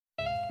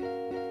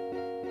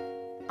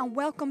and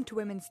welcome to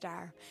Women's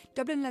Star,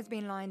 Dublin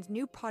Lesbian Line's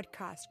new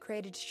podcast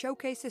created to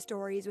showcase the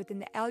stories within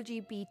the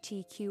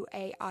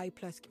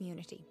LGBTQAI+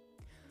 community.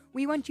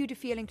 We want you to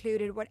feel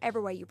included whatever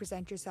way you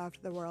present yourself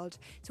to the world,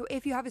 so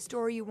if you have a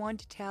story you want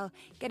to tell,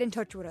 get in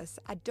touch with us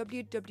at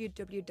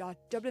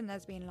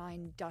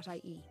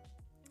www.dublinlesbianline.ie.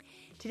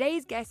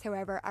 Today's guests,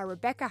 however, are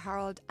Rebecca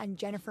Harold and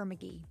Jennifer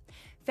McGee,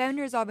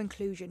 founders of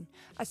Inclusion,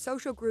 a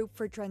social group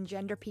for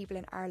transgender people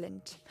in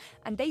Ireland.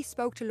 And they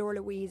spoke to Laura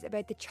Louise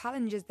about the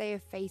challenges they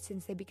have faced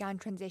since they began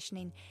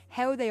transitioning,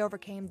 how they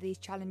overcame these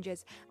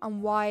challenges,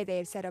 and why they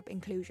have set up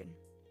Inclusion.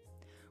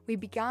 We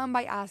began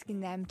by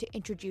asking them to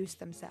introduce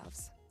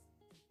themselves.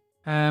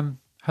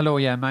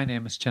 Hello, my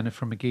name is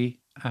Jennifer McGee,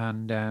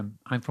 and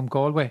I'm from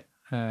Galway.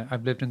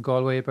 I've lived in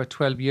Galway about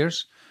 12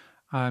 years.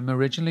 I'm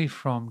originally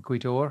from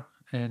Gweedore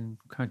in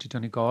County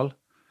Donegal,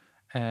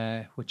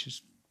 which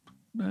is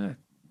a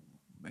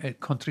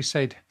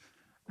countryside.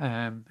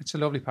 It's a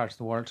lovely part of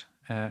the world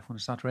when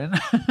it's not raining.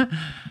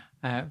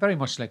 Very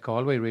much like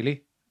Galway,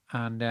 really.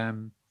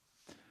 And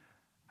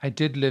I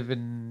did live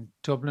in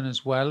Dublin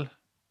as well.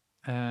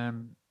 I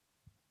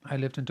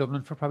lived in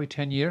Dublin for probably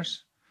 10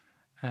 years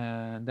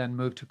and then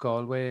moved to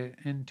Galway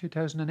in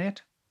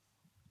 2008.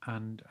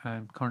 And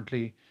I'm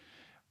currently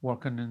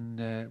working in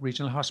the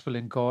regional hospital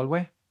in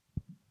Galway.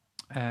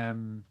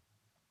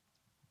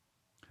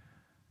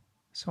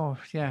 So,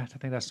 I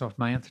think that's sort of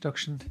my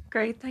introduction.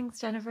 Great, thanks,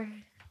 Jennifer.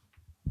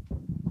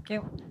 Thank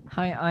you.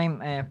 Hi,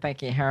 I'm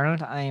Becky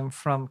Harold. I'm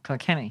from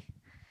Kilkenny.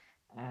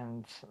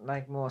 And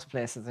like most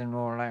places in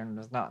rural Ireland,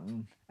 there's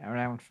nothing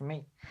around for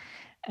me.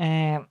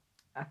 At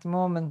the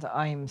moment,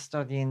 I'm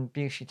studying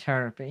beauty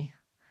therapy,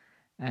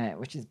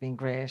 which has been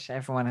great.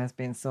 Everyone has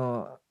been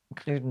so,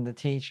 including the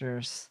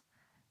teachers,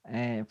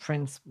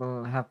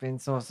 principal, have been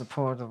so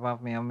supportive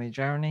of me on my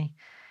journey.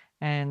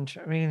 And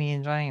really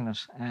enjoying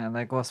it. And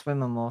I go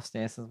swimming most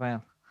days as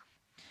well.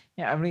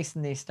 I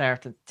recently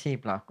started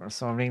T-Blocker,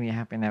 so I'm really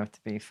happy now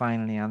to be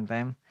finally on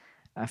them.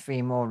 I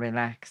feel more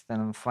relaxed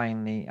and I'm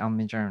finally on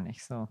my journey.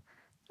 So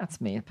that's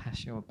me. I'll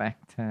pass you back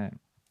to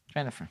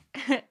Jennifer.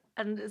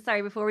 And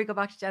sorry, before we go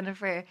back to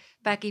Jennifer,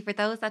 Becky, for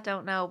those that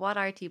don't know, what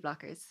are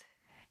T-Blockers?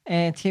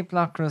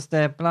 T-Blockers,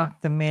 they block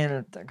the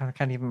male, I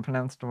can't even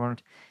pronounce the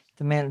word,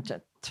 the male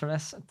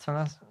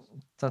testosterone,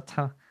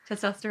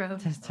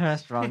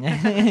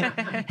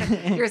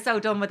 yeah. You're so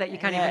done with it, you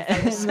can't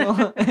even say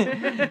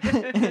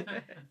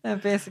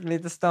it. Basically,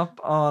 to stop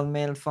all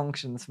male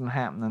functions from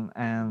happening.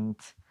 And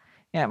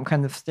I'm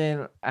kind of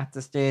still at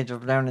the stage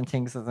of learning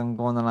things as I'm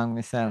going along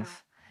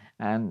myself.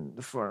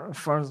 And for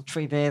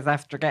 3 days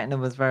after getting it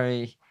was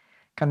very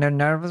kind of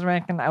nervous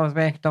wracking. I was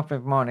waking up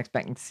every morning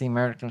expecting to see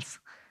miracles.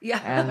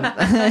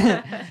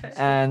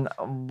 And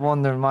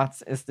wondering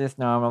is this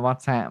normal,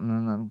 what's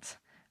happening. And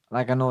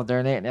like I know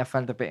there lately I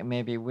felt a bit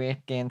maybe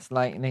weight gain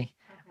slightly,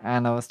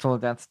 and I was told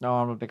that's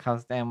normal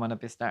because then when I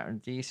be starting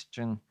the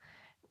estrogen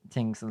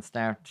things will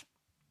start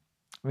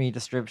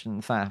redistributing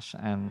fat,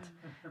 and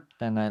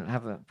then I'll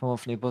have it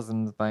hopefully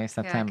bosoms by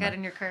September. Get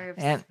in your curves.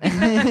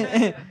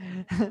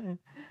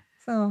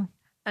 So.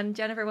 And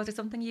Jennifer, was there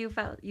something you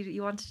felt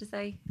you wanted to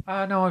say?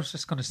 No, I was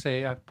just going to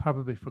say I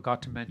probably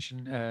forgot to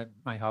mention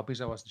my hobbies.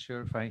 I wasn't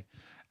sure if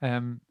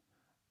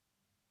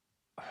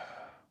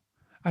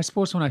I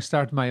suppose when I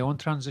started my own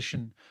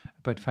transition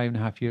about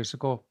 5.5 years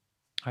ago,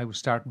 I was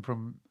starting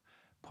from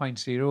point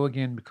zero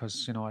again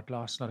because, I'd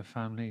lost a lot of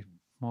family,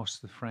 most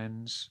of the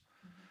friends.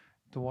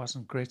 There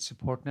wasn't great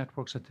support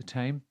networks at the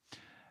time.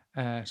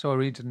 So I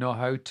really didn't know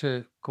how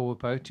to go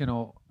about,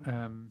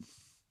 I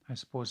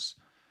suppose,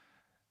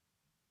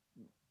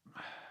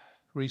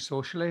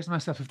 re-socializing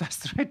myself, if that's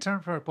the right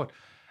term for it. But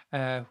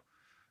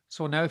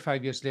so now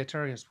 5 years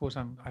later, I suppose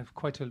I've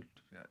quite a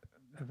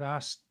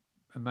vast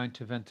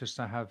amount of interest.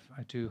 I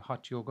do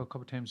hot yoga a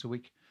couple of times a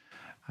week.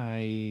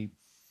 I'm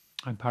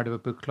part of a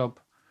book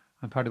club.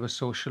 I'm part of a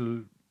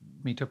social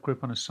meetup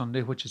group on a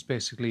Sunday, which is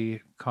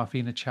basically coffee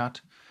and a chat.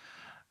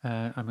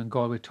 I'm in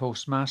Galway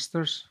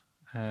Toastmasters.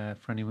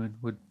 For anyone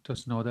who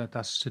doesn't know that,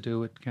 that's to do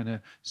with kind of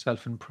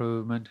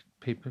self-improvement,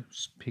 people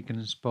speaking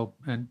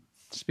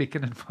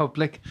in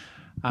public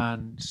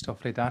and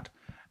stuff like that.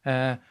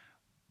 But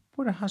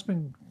it has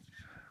been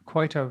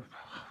quite a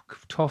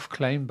tough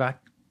climb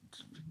back,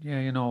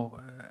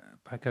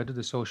 back out of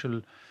the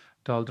social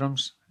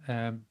doldrums.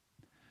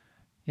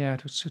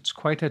 It's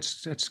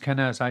kind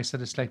of, as I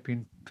said, it's like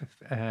being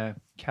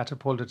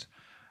catapulted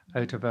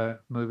out of a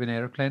moving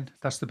airplane.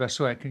 That's the best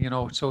way I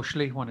can,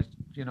 socially when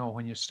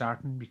you're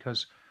starting,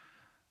 because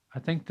I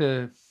think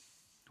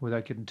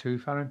without getting too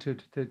far into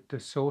it, the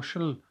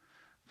social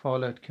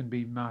fallout can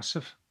be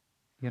massive,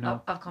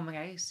 Of coming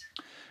out.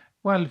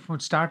 Well, from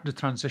starting to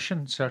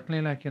transition,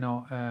 certainly, I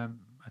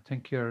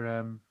think your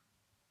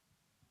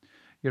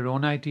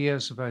own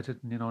ideas about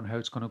it, and how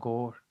it's going to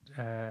go,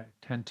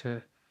 tend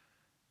to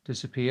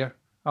disappear.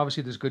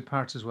 Obviously, there's good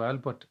parts as well,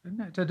 but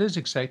it is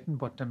exciting.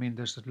 But I mean,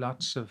 there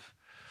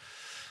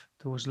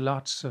was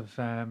lots of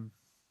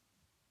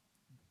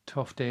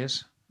tough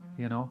days,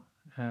 but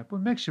it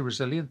makes you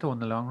resilient though in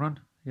the long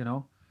run,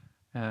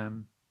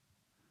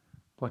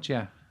 But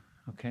yeah,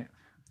 Okay.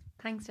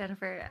 Thanks,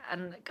 Jennifer.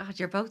 And God,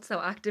 you're both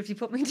so active. You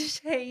put me to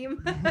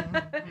shame.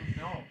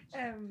 No.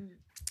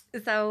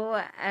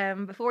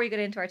 Before we get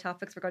into our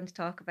topics, we're going to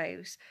talk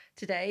about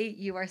today.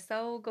 You are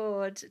so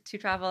good to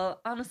travel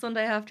on a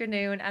Sunday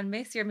afternoon and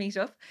miss your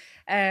meetup,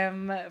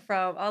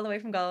 from all the way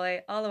from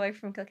Galway, all the way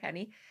from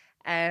Kilkenny,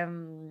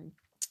 and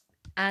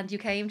you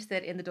came to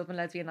sit in the Dublin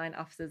Lesbian Line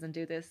offices and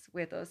do this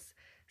with us.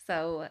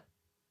 So,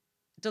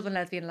 Dublin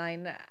Lesbian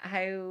Line,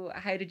 how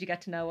did you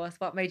get to know us?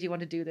 What made you want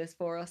to do this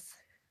for us?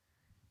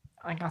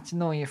 I got to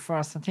know you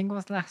first. I think it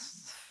was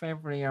last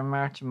February or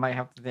March. I might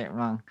have the date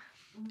wrong.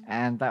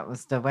 And that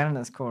was the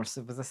wellness course.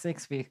 It was a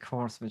 6-week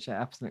course, which I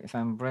absolutely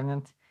found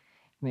brilliant.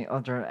 The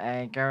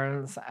other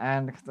girls,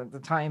 and at the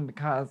time,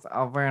 because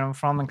of where I'm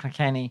from in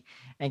Kilkenny,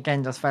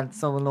 again, just felt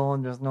so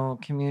alone. There's no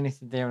community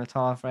there at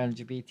all for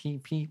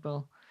LGBT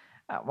people.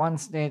 At one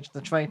stage, they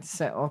tried to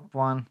set up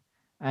one,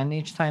 and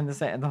each time they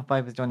set it up,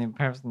 I was the only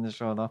person that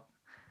showed up.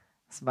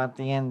 So at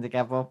the end, they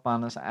gave up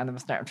on it, and I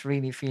was starting to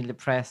really feel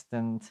depressed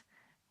and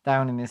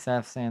down on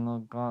myself, saying, "Oh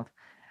God."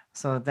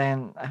 So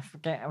then I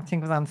forget. I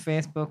think it was on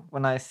Facebook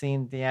when I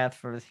seen the ad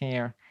for it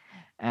here,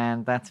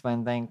 and that's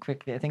when then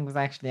quickly, I think it was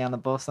actually on a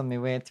bus on my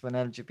way to an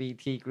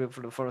LGBT group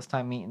for the first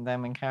time meeting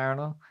them in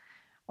Carlow.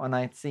 When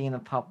I'd seen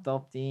it popped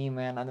up the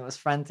email, and I was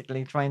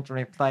frantically trying to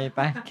reply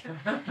back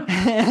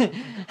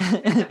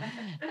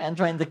and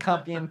trying to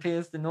copy and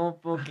paste the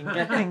notebook and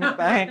get things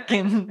back,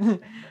 and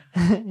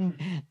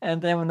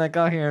and then when I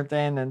got here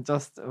then, and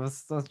just it was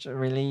such a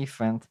relief,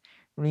 and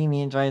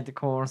really enjoyed the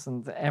course.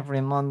 And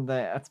every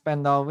Monday I'd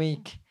spend all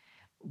week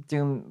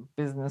doing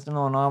business,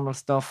 normal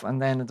stuff.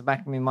 And then at the back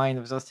of my mind,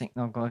 I was just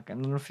thinking, oh God,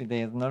 another few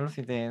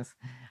days,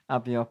 I'll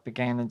be up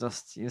again. And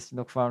just used to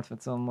look forward to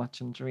it so much,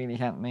 and it really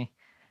helped me.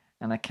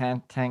 And I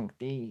can't thank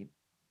the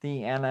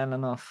DLL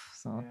enough.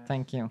 So Yes.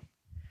 thank you.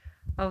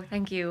 Oh,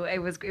 thank you. It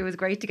was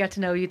great to get to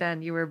know you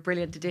then. You were a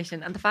brilliant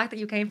addition. And the fact that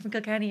you came from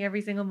Kilkenny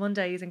every single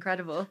Monday is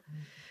incredible.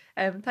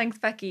 Thanks,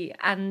 Becky.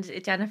 And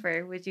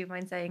Jennifer, would you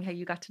mind saying how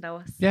you got to know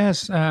us?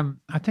 Yes, I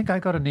think I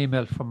got an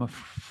email from a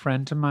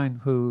friend of mine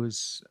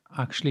who's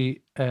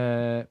actually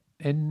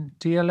in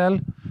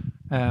DLL.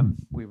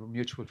 We were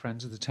mutual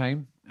friends at the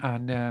time,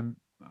 and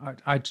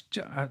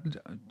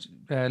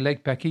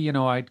like Becky,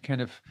 I'd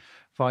kind of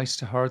voiced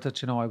to her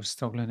that I was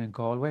struggling in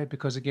Galway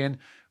because, again,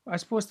 I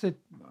suppose that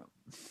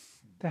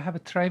they have a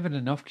thriving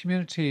enough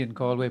community in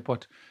Galway,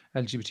 but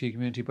LGBT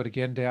community, but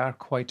again, they are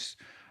quite,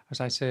 as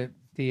I say,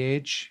 the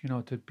age,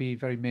 to be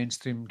very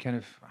mainstream, kind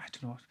of, I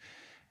don't know,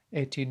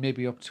 18,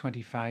 maybe up to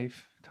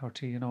 25,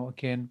 30,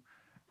 again,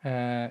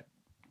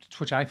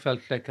 which I felt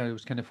like I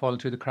was kind of falling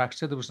through the cracks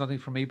there. There was nothing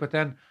for me. But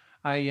then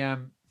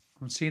I'm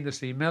seeing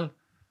this email,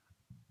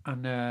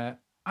 and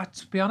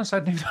to be honest, I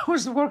didn't even know it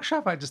was the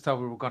workshop. I just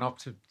thought we were going up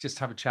to just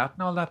have a chat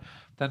and all that.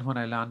 Then when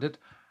I landed,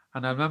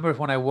 and I remember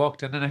when I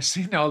walked in and I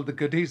seen all the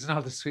goodies and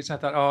all the sweets, I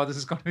thought, oh, this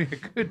is going to be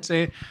a good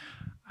day.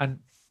 And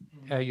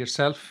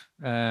yourself,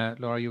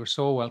 Laura, you were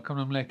so welcome.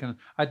 I'm like, and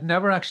I'd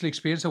never actually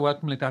experienced a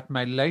welcome like that in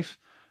my life.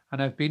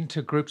 And I've been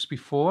to groups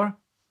before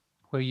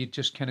where you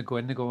just kind of go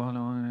in and go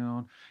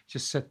on,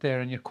 just sit there,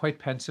 and you're quite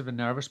pensive and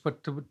nervous.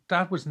 But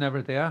that was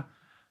never there,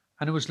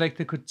 and it was like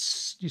you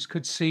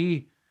could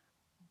see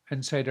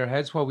inside our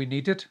heads what we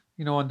needed.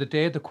 On the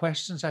day, I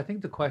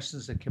think the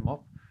questions that came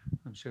up,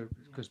 I'm sure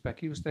because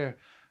Becky was there,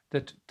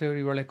 that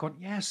they were like going,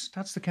 yes,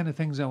 that's the kind of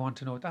things I want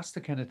to know. That's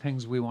the kind of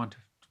things we want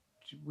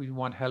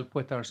help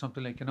with, or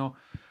something like,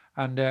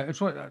 and it's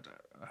what I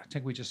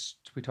think we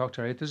talked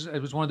to her. It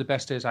was one of the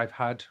best days I've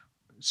had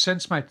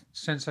since I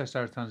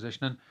started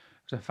transitioning.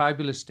 It was a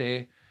fabulous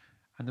day,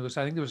 and I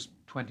think there was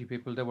 20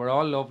 people. They were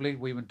all lovely.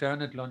 We went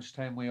down at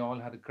lunchtime. We all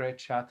had a great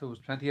chat. There was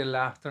plenty of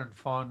laughter and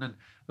fun, and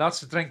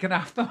lots of drinking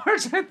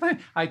afterwards.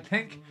 I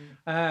think.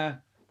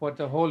 But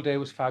the whole day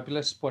was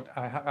fabulous. But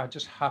I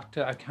just have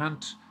to. I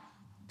can't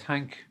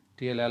thank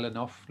DLL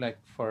enough, like,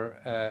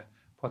 for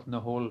putting the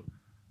whole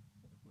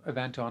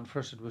event on for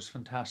us. It was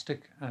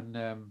fantastic, and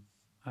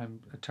I'm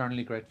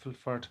eternally grateful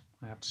for it,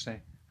 I have to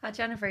say.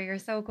 Jennifer, you're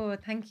so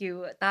good. Thank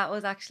you. That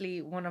was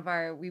actually one of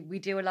we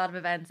do a lot of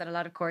events and a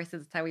lot of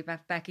courses. It's how we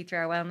met Becky through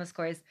our wellness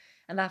course.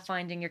 And that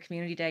Finding Your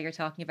Community Day you're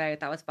talking about,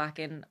 that was back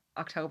in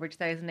October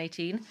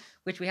 2018,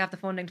 which we have the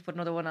funding to put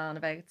another one on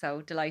about.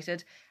 So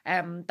delighted.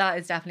 That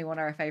is definitely one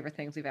of our favourite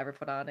things we've ever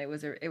put on. It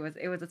was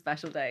a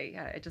special day.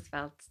 It just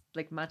felt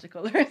like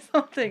magical or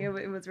something.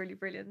 It was really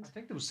brilliant. I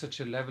think there was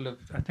such a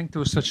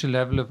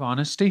level of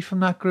honesty from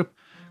that group,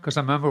 because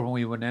I remember when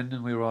we went in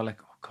and we were all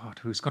like, oh God,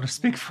 who's going to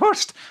speak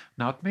first?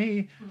 Not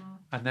me.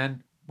 And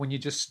then when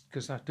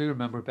because I do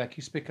remember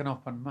Becky speaking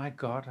up, and my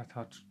God, I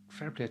thought,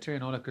 fair play to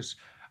her, because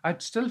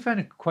I'd still find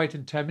it quite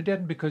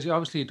intimidating, because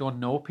you don't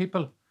know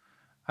people.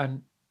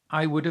 And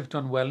I would have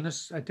done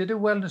wellness. I did a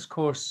wellness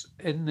course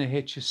in the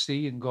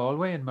HSC in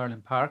Galway in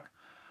Merlin Park,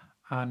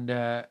 and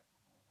there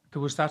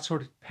was that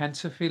sort of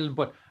pensive feeling.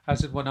 But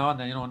as it went on,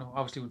 then,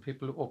 obviously when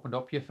people opened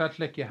up, you felt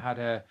like you had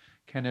a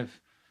kind of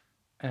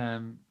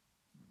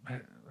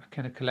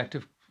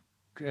collective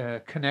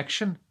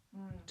connection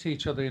to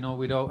each other.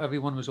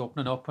 Everyone was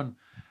opening up,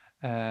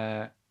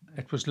 and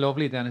it was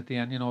lovely then at the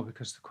end,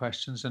 because the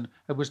questions, and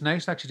it was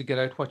nice actually to get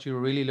out what you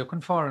were really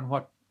looking for and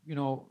what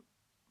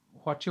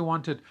you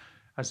wanted,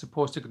 as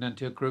opposed to going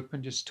into a group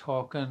and just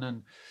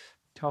talking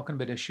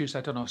about issues.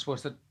 I don't know, I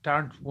suppose that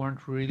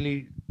weren't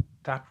really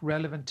that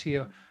relevant to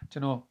you,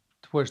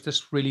 whereas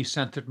this really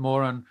centered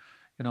more on,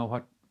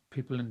 what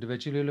people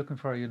individually are looking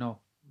for.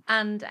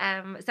 And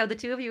so the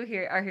two of you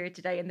are here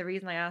today, and the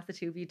reason I asked the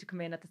two of you to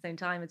come in at the same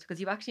time is because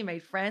you actually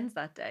made friends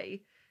that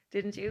day,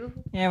 didn't you?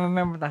 Yeah, I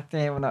remember that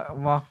day when I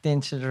walked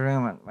into the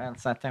room and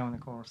sat down, of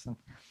course,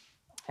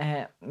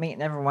 and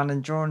meeting everyone.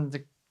 And during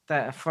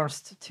the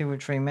first 2 or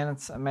 3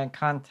 minutes, I made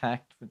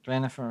contact with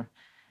Jennifer,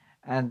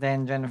 and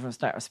then Jennifer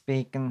started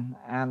speaking.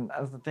 And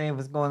as the day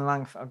was going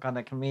along, oh God,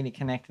 I can really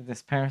connect to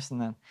this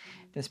person, and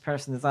this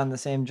person is on the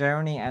same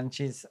journey, and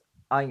she's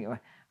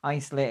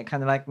isolated,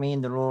 kind of like me,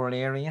 in the rural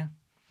area.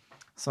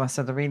 So I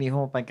said, I really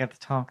hope I get to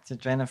talk to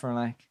Jennifer,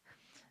 like.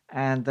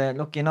 And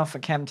lucky enough,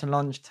 it came to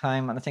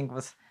lunchtime, and I think it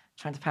was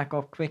trying to pack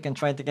up quick and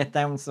try to get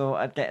down so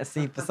I'd get a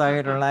seat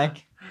beside her,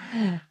 like.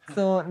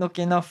 So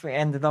lucky enough, we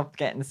ended up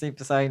getting a seat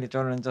beside each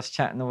other and just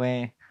chatting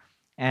away.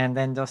 And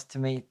then just to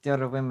meet the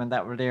other women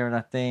that were there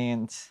that day,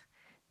 and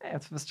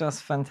it was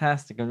just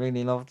fantastic. I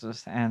really loved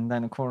it. And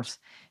then, of course,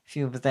 a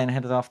few of us then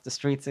headed off to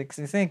Street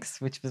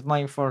 66, which was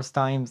my first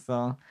time,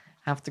 so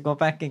have to go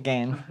back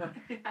again.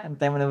 And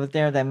then when I was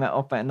there, they met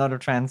up with another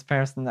trans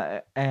person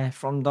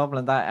from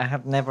Dublin that I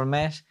had never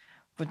met,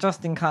 but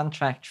just in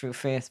contact through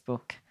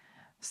Facebook.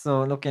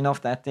 So lucky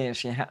enough that day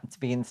she happened to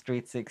be in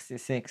Street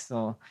 66,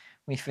 so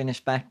we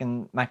finished back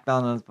in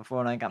McDonald's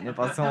before I got my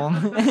bus home.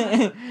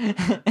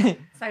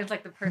 Sounds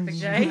like the perfect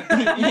day.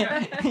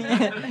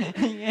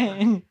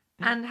 Yeah.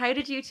 And how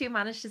did you two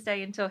manage to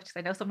stay in touch? 'Cause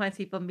I know sometimes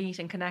people meet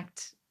and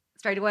connect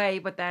straight away,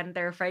 but then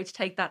they're afraid to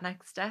take that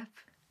next step.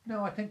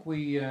 No, I think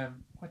we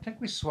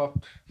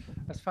swapped,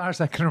 as far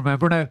as I can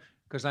remember now,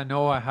 because I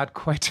know I had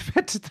quite a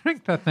bit to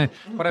drink that night.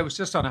 But I was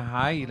just on a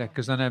high,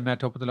 because then I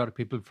met up with a lot of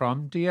people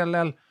from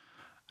DLL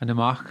and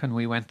Amach, and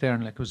we went there,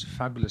 and it was a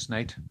fabulous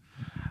night.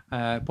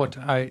 But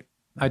I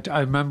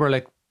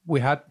remember,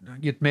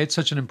 you'd made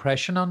such an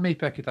impression on me,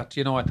 Becky, that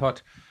I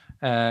thought,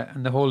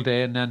 and the whole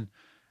day, and then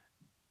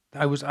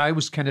I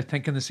was kind of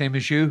thinking the same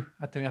as you.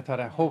 I thought,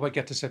 I hope I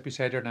get to sit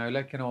beside her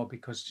now,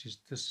 because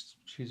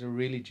she's a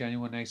really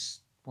genuine, nice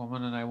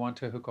woman, and I want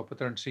to hook up with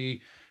her and see,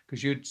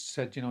 because you'd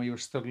said, you were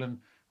struggling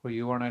where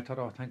you were, and I thought,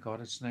 oh, thank God,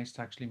 it's nice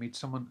to actually meet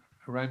someone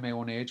around my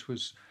own age.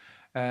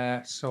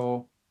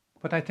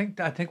 But I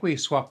think we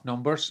swapped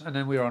numbers, and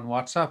then we were on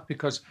WhatsApp,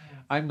 because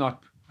I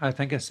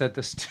think I said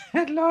this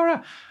to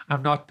Laura,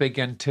 I'm not big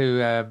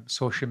into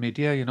social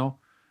media,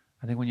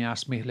 I think when you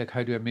ask me,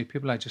 how do I meet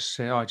people, I just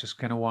say, I just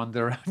kind of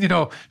wander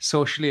around,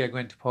 socially. I go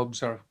into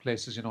pubs or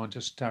places, and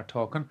just start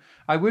talking.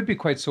 I would be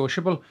quite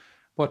sociable,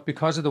 but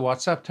because of the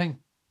WhatsApp thing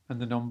and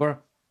the number,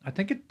 I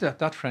think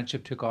that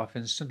friendship took off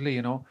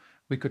instantly,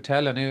 We could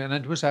tell, and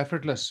it was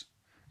effortless.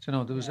 It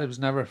was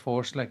never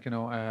forced,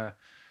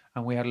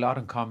 and we had a lot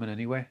in common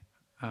anyway.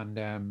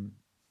 And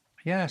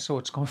so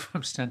it's gone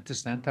from strength to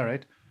strength, all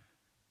right.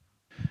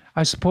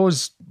 I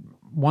suppose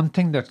one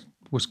thing that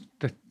was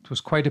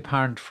quite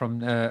apparent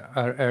from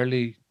our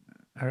early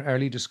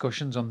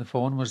discussions on the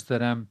phone was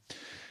that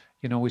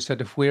we said,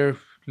 if we're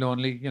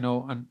lonely,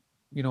 and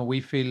we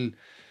feel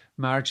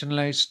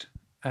marginalized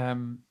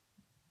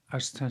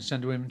as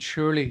transgender women,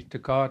 surely to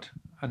God,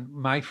 and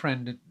my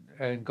friend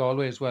in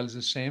Galway as well is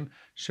the same,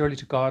 surely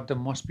to God there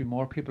must be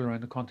more people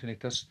around the country like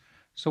this.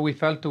 So we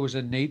felt there was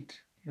a need,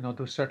 there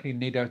was certainly a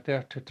need out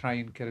there to try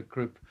and get a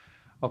group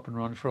up and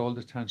run for all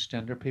the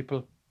transgender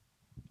people.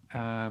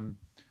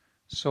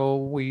 So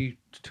we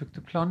took the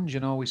plunge,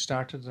 we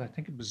started, I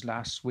think it was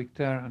last week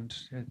there, and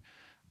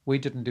we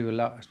didn't do a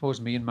lot. I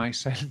suppose me and my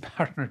silent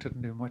partner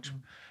didn't do much,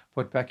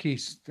 but Becky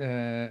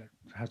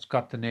has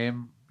got the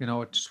name,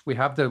 we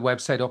have the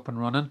website up and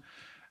running,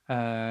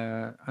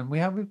 and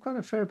we've got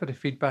a fair bit of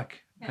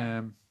feedback.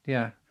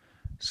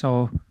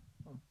 So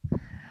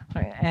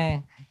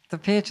the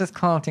page is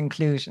called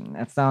Inclusion.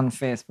 It's on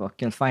Facebook.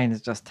 You'll find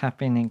it, just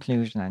tap in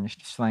Inclusion and you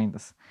should find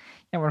us.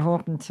 Yeah, we're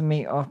hoping to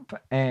meet up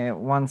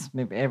once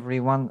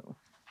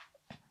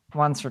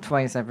or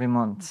twice every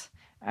month.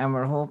 And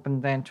we're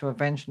hoping then to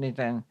eventually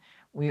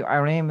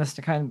our aim is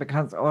to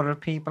because other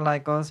people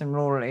like us in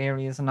rural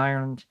areas in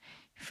Ireland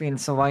feel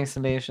so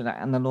isolated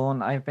and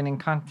alone. I've been in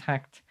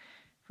contact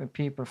with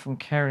people from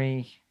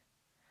Kerry,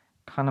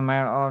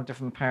 Connemara, all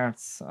different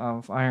parts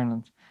of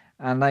Ireland,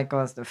 and like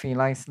us, they feel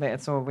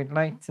isolated. So we'd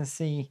like to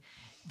see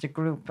the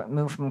group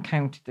move from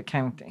county to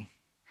county.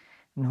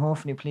 And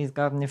hopefully, please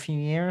God, in a few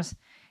years,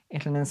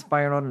 it'll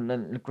inspire other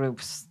little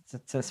groups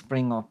to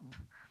spring up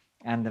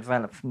and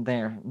develop from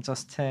there.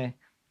 Just to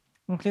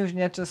inclusion,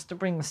 just to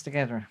bring us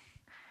together.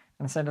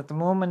 And so at the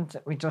moment,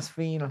 we just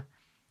feel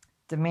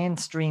the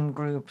mainstream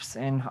groups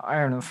in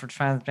Ireland for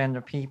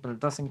transgender people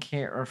doesn't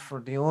cater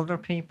for the older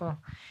people.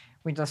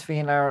 We just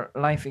feel our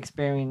life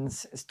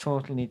experience is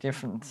totally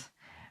different,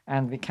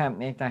 and we can't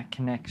make that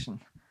connection.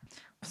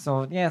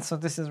 So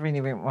this is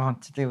really what we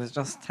want to do, is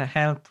just to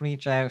help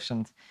reach out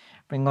and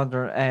bring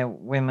other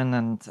women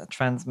and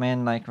trans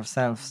men like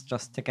ourselves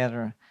just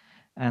together.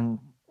 And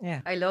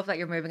yeah, I love that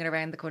you're moving it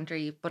around the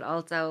country, but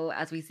also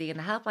as we see in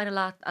the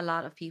helpline a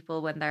lot of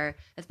people when they're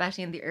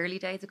especially in the early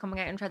days of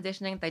coming out and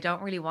transitioning, they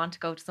don't really want to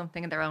go to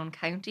something in their own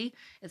county,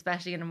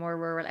 especially in a more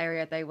rural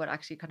area. They would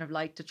actually kind of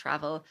like to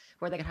travel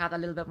where they could have a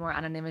little bit more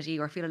anonymity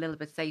or feel a little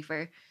bit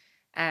safer.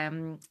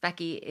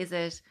 Becky, is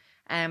it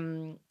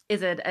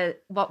a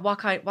what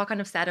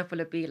kind of setup will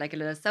it be? Like a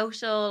little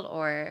social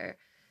or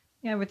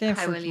yeah, with the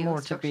how effort will you more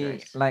to structure be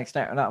it? like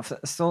starting off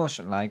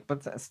social, like,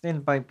 but still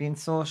by being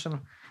social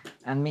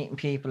and meeting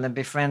people and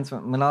be friends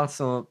with them, we'll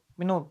also,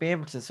 be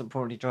able to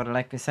support each other.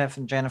 Like myself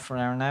and Jennifer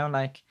are now,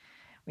 like,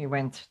 we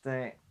went to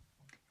the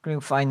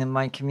group find in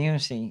my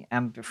community,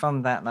 and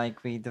from that,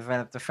 like, we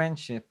developed a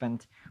friendship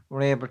and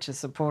were able to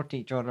support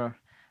each other.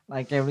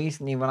 Like there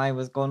recently, when I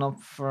was going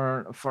up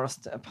for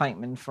first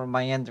appointment for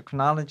my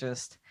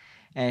endocrinologist,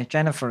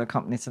 Jennifer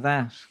accompanied to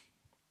that.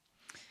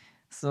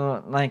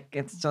 So like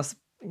it's just,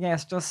 yeah,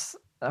 it's just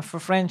for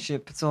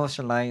friendship,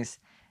 socialize,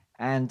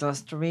 and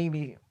just to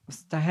really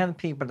to help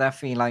people that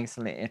feel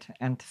isolated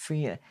and to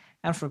feel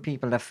and for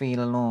people that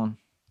feel alone.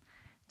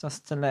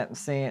 Just to let them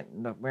say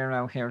that we're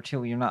out here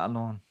too. You're not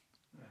alone.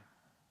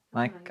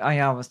 Like I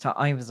always thought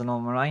I was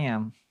alone where I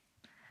am.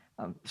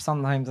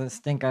 Sometimes I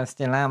think I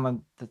still am. I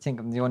think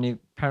I'm the only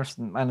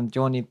person, and I'm the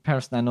only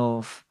person I know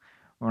of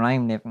where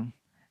I'm living.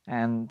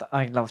 And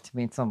I'd love to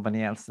meet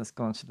somebody else that's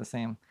going through the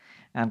same,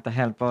 and to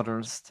help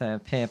others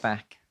to pay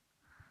back.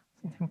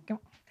 Thank you.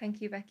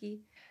 Thank you, Becky.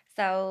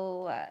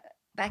 So,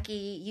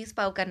 Becky, you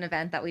spoke at an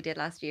event that we did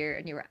last year,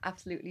 and you were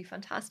absolutely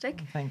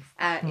fantastic. Thanks.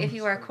 If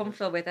you are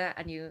comfortable with it,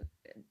 and you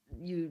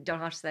don't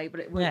have to say,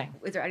 but Yeah.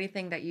 is there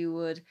anything that you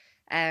would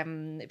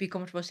be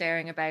comfortable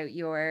sharing about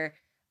your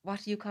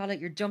what do you call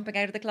it? You're jumping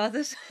out of the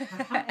closet,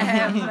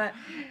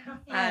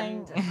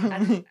 and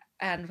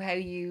how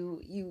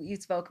you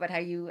spoke about how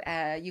you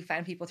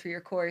found people through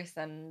your course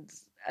and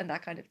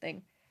that kind of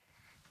thing.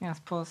 Yeah, I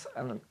suppose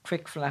a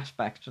quick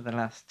flashback to the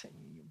last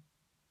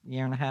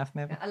year and a half,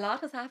 maybe. A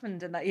lot has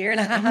happened in that year and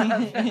a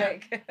half.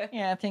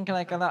 Yeah, I think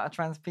like a lot of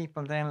trans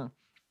people, then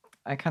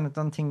I kind of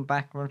don't think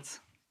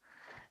backwards.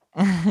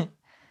 Like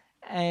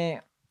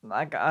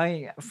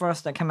I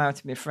came out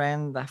to my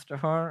friend. After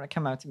her, I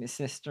came out to my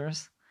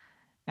sisters,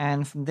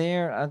 and from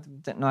there, I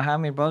didn't know how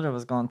my brother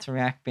was going to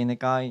react, being a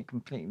guy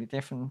completely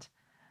different.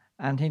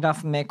 And he'd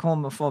often make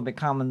homophobic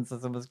comments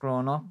as I was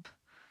growing up.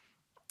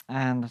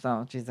 And I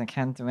thought, geez, I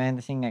can't do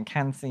anything. I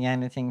can't see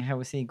anything.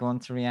 How is he going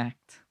to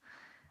react?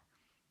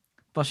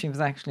 But she was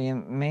actually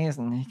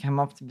amazing. He came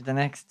up to me the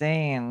next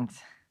day and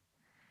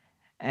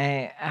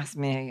asked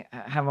me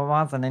how I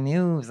was on the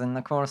news. And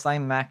of course,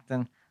 I'm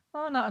acting,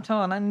 oh, not at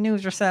all. On the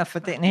news yourself,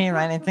 but didn't hear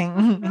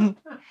anything.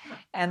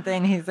 And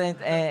then he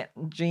said,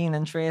 Jean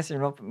and Tracy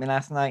were up with me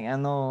last night. I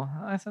know.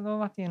 I said, oh,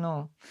 what do you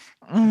know?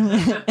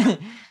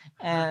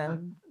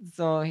 And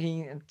so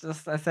I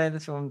said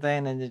it to him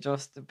then, and he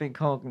just a big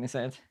hug, and he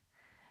said,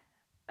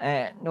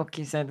 look,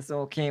 he said, it's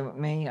okay with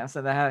me. He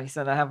said,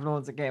 I have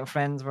loads of gay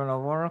friends where I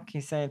work.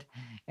 He said,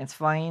 it's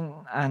fine.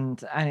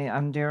 And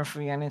I'm there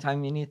for you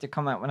anytime you need to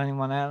come out with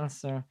anyone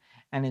else or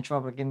any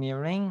trouble, give me a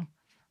ring.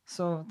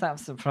 So that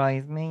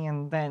surprised me.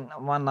 And then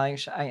one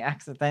night I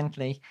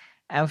accidentally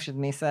outed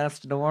myself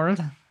to the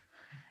world.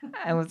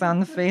 I was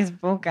on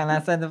Facebook and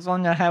I said, I was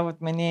wondering how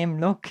would my name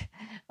look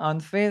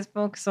on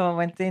Facebook. So I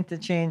went in to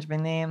change my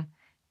name,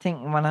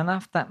 thinking, well, I don't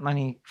have that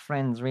many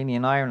friends really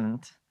in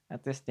Ireland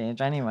at this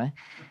stage anyway.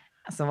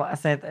 So I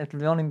said,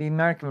 it'll only be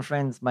American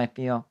friends might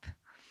be up.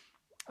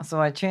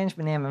 So I changed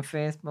my name on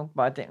Facebook,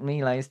 but I didn't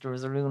realise there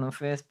was a rule on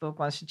Facebook.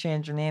 Once you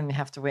change your name, you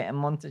have to wait a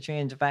month to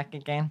change it back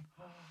again.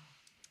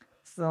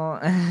 So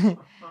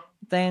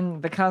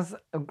then, because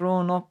of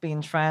growing up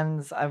being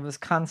trans, I was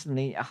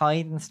constantly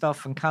hiding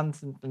stuff and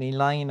constantly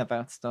lying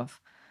about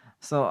stuff.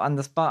 So on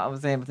the spot, I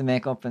was able to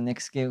make up an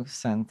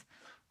excuse, and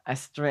I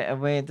straight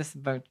away. This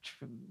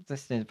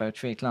is about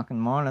 3 o'clock in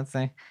the morning, let's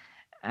say,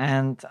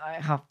 and I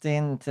hopped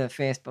into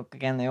Facebook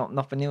again. I opened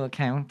up a new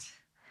account,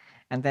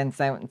 and then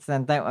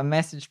sent out a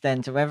message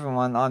then to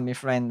everyone, all my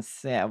friends,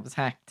 say I was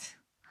hacked.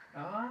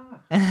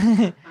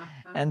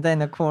 And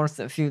then, of course,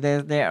 a few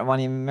days later,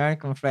 one of my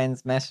American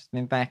friends messaged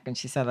me back and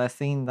she said, I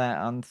seen that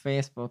on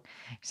Facebook.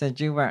 She said,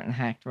 you weren't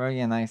hacked, were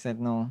you? And I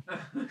said, no.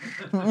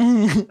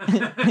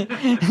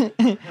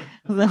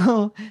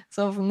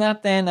 So from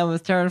that then, I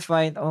was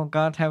terrified. Oh,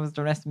 God, how was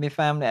the rest of my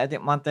family? I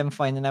didn't want them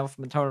finding out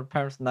from a third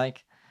person.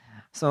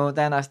 So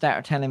then I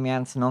started telling my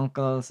aunts and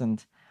uncles,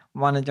 and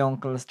one of the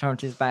uncles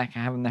turned his back. I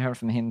haven't heard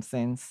from him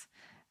since.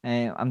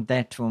 I'm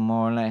dead to him,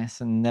 more or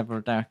less, and never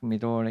darkened my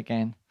door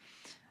again.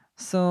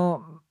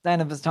 So then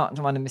I was talking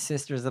to one of my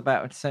sisters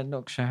about it. I said,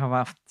 look, sure, how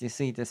often do you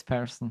see this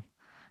person?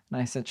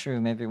 And I said,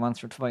 true, maybe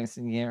once or twice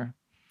a year.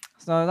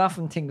 So I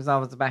often think it was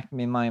always the back of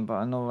my mind, but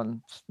I know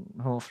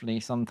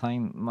hopefully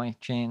sometime it might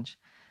change.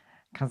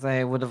 Because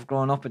I would have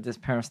grown up with this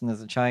person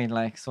as a child,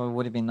 so I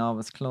would have been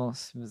always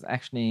close. It was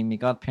actually my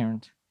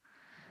godparent.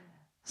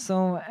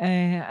 So,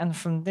 and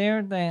from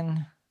there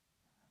then,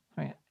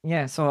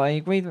 Yeah, so I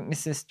agreed with my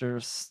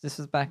sisters. This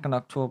was back in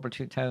October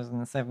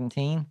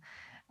 2017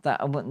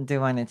 that I wouldn't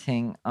do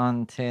anything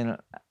until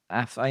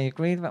after I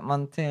agreed with them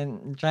until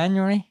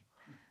January.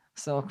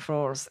 So of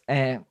course,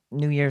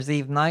 New Year's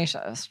Eve night,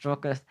 I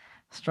struck a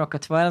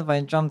 12.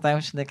 I jumped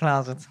out of the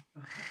closet.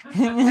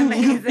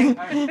 Amazing.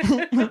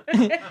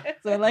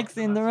 So like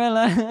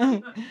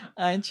Cinderella,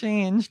 I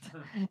changed.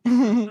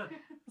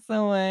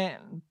 So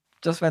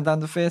just went on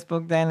to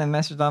Facebook then and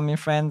messaged all my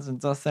friends and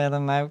just said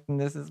I'm out and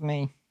this is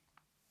me.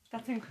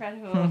 That's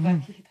incredible,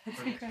 Becky.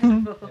 That's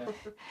incredible.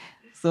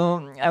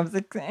 So I was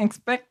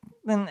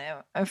expecting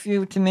a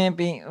few to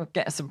maybe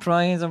get a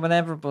surprise or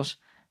whatever, but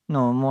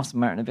no, most of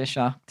them are a bit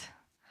shocked.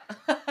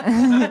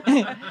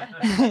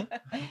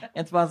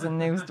 It wasn't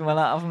news to a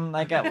lot of them.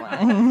 Like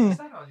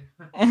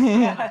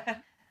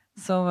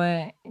So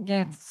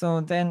yeah.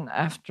 So then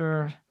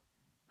after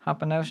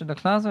hopping out of the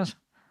closet,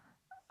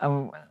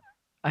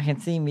 I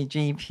had seen my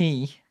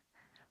GP.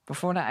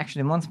 Before that,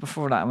 actually, months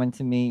before that, I went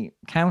to my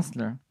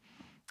counsellor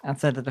and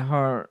said to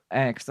her,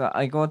 because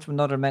I go to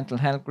another mental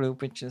health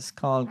group which is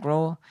called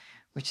Grow,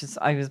 which is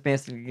I was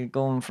basically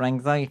going for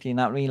anxiety,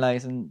 not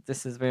realising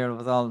this is where it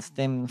was all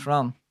stemming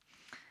from.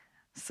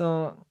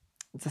 So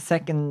the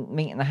second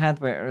meeting I had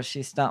with her,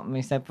 she stopped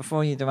me and said,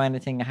 before you do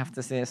anything, I have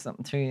to say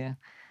something to you.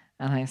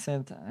 And I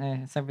said,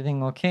 is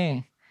everything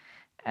okay?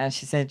 And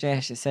she said,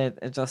 yeah. She said,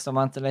 I just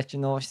want to let you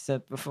know. She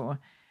said,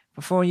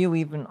 before you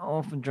even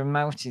opened your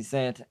mouth, she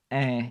said,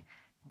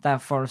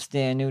 that first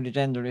day I knew the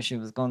gender issue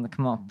was going to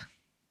come up.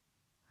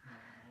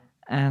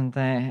 And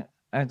I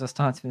just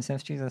thought to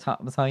myself, Jesus, I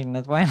thought I was hiding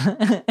as well.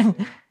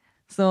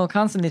 So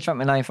constantly throughout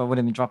my life, I would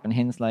have been dropping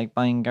hints like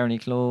buying girly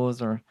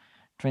clothes or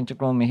trying to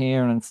grow my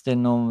hair, and still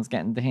no one was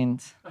getting the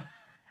hint.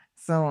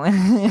 So,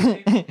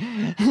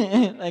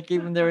 like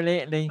even there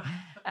lately,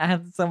 I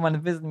had someone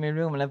visit my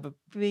room and I have a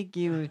big,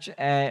 huge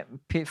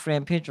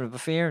framed picture of a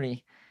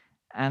fairy.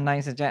 And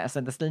I said, I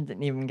still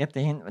didn't even get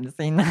the hint when I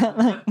seen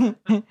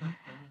that.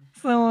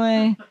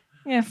 So,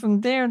 yeah, from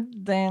there,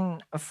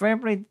 then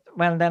February,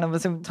 then I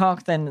was in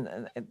talk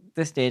then at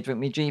this stage with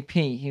my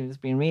GP. He was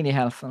being really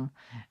helpful.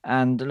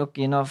 And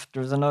lucky enough,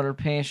 there was another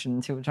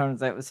patient who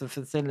turns out was a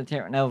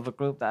facilitator now of a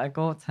group that I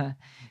go to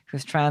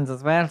who's trans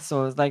as well.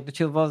 So it's like the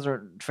two of us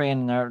are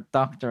training our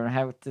doctor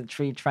how to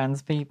treat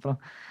trans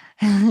people.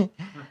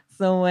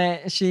 So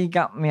she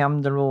got me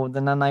on the road,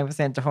 and then I was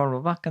saying to her,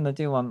 well, what can I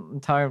do?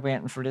 I'm tired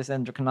waiting for this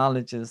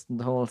endocrinologist and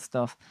the whole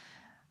stuff.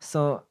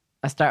 So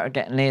I started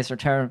getting laser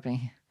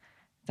therapy.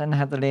 Then I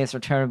had the laser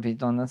therapy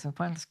done. I said,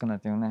 what is going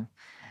to do now?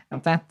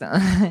 And that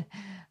done.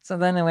 So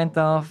then I went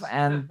off,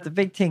 and the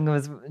big thing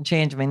was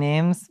change my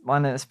names.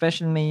 One,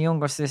 especially my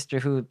younger sister,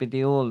 who would be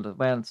the old,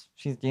 well,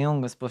 she's the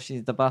youngest, but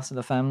she's the boss of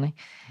the family.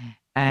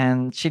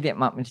 And she didn't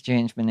want me to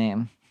change my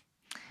name.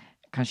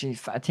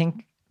 Because I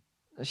think,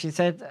 she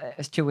said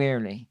it's too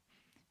early.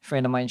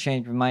 Afraid I might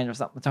change my mind or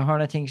something. To her,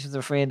 I think she's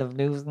afraid of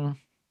losing.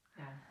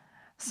 Yeah.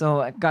 So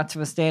I got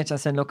to a stage, I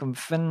said, look, I'm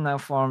filling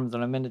out forms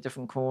and I'm in a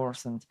different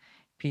course and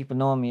people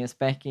know me as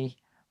Becky.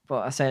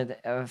 But I said,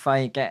 if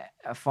I get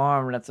a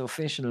form that's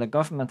official, a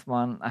government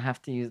one, I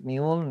have to use my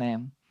old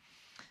name.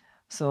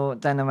 So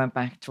then I went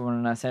back to her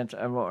and I said,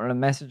 I wrote her a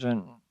message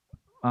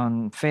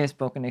on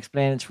Facebook and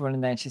explained it to her,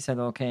 and then she said,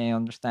 okay, I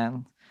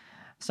understand.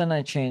 So then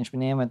I changed my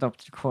name, went up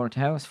to the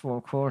courthouse,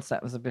 4 courts.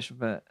 That was a bit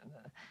of a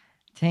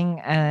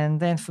thing. And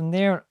then from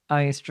there,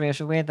 I straight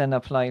away then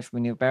applied for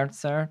my new birth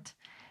cert.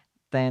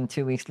 Then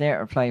 2 weeks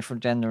later, applied for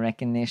gender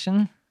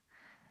recognition.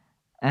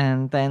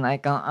 And then I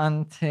got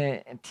on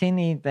to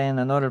Tinny then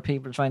and other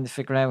people trying to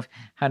figure out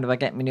how do I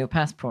get my new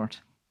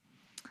passport.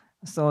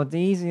 So the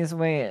easiest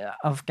way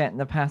of getting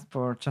the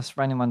passport, just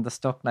for anyone that's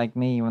stuck like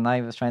me when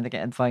I was trying to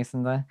get advice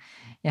on that,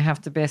 you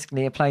have to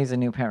basically apply as a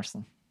new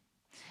person.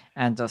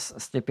 And just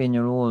slip in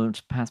your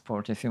old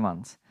passport if you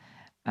want.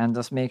 And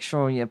just make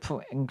sure you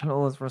put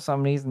enclosed, for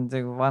some reason,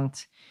 they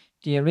want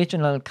the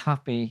original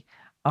copy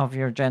of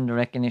your gender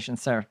recognition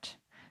cert.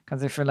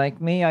 Because if you're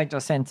like me, I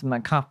just sent them a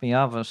copy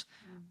of it,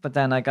 but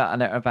then I got a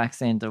letter back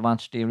saying they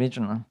wanted the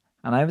original.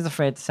 And I was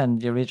afraid to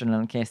send the original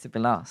in case it'd be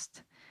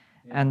lost.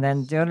 Yes. And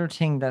then the other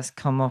thing that's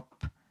come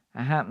up,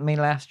 happened to me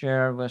last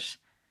year was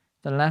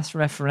the last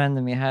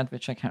referendum you had,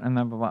 which I can't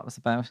remember what it was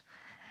about.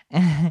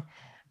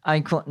 I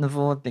couldn't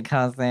vote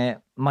because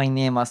my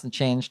name wasn't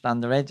changed on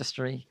the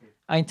registry.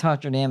 I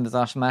thought your name was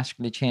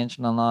automatically changed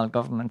on all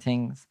government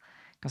things.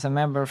 Because I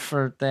remember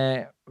for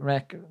the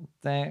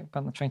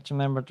trying to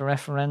remember the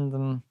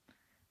referendum.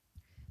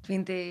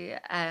 Between the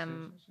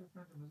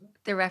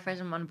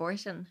referendum on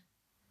abortion.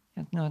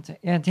 No,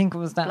 I think it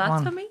was that Blasphemy?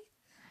 one. Blasphemy?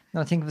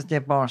 No, I think it was the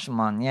abortion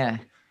one, yeah.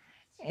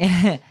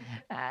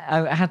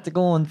 I had to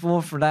go and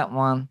vote for that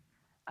one.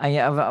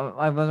 I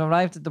was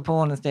arrived at the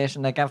polling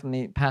station. They gave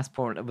me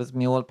passport. It was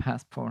my old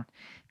passport.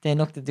 They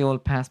looked at the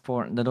old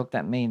passport and they looked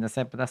at me and they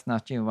said, "But that's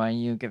not you. Why are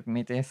you giving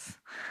me this?"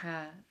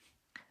 Yeah.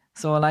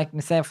 So, like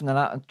myself and a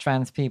lot of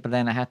trans people,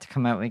 then I had to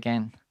come out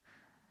again.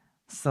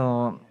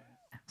 So,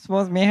 I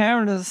suppose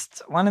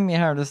one of my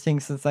hardest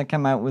things since I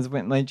came out was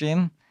with my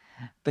gym,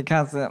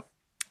 because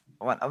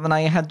when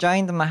I had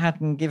joined them, I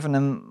hadn't given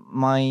him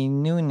my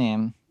new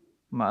name,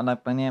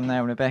 like my name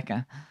now,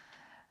 Rebecca.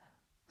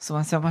 So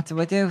I said, what do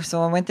I do?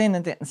 So I went in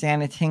and didn't say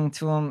anything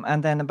to him.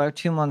 And then about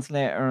 2 months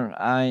later,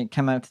 I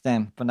came out to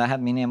them, but I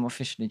had my name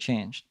officially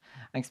changed.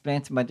 I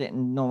explained to them I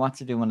didn't know what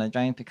to do when I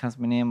joined because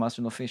my name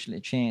wasn't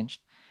officially changed.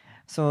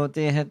 So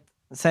they had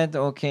said,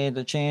 okay,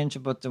 they'll change it,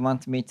 but they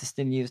wanted me to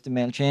still use the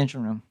male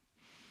changing room.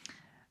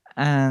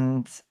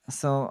 And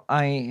so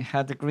I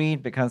had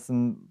agreed because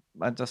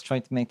I just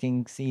tried to make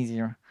things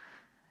easier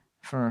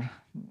for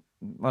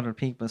other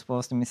people, as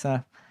opposed to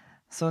myself.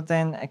 So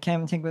then I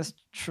came, I think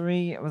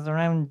it was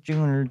around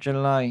June or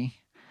July.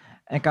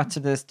 I got to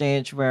the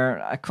stage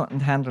where I couldn't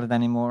handle it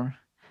anymore.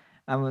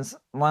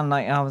 One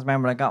night, I always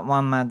remember I got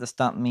one man to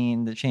stop me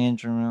in the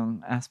changing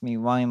room, asked me,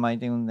 why am I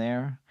doing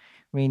there?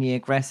 Really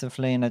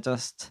aggressively. And I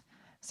just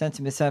said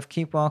to myself,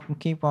 keep walking,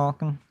 keep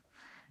walking.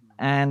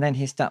 And then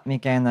he stopped me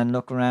again and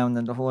looked around,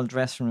 and the whole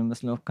dressing room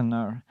was looking,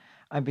 or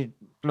I'd be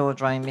blow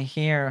drying my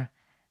hair.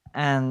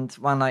 And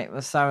one night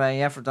was sorry I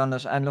ever done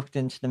it. I looked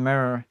into the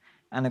mirror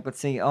and I could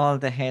see all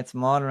the heads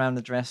from all around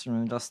the dressing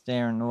room just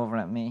staring over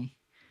at me.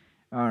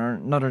 Or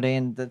another day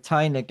in the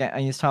tile, I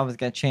used to always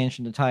get changed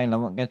in the tile. I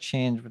won't get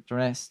changed with the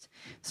rest.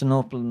 It's an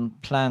open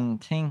plan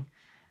thing.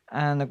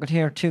 And I could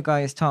hear two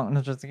guys talking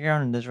to the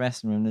girl in the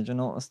dressing room. Did you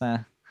notice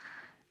that?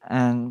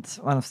 And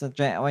one of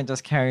the I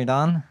just carried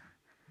on.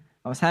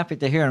 I was happy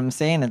to hear him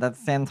saying it. At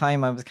the same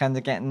time, I was kind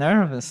of getting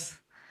nervous.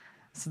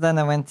 So then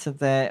I went to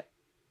the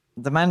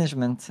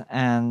management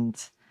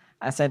and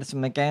I said to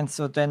them again.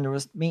 So then there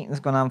was meetings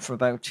going on for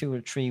about 2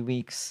 or 3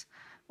 weeks.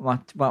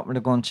 What were they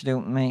going to do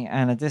with me?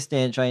 And at this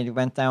stage, I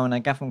went down. I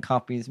gave them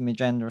copies of my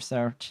gender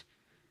cert,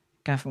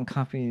 gave them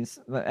copies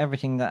of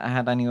everything that I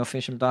had, any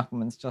official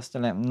documents, just to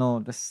let them know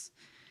this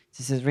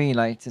is real,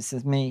 like this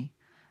is me.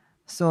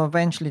 So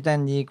eventually,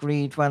 then they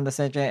agreed. Well, they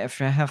said, yeah, if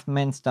you have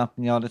men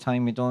stopping you all the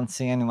time, you don't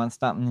see anyone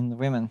stopping in the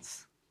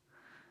women's.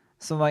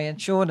 So I had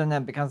showed them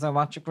that because I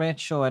watch a great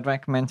show I'd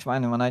recommend to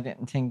anyone. I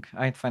didn't think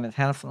I'd find it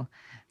helpful,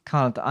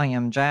 called I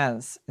Am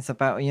Jazz. It's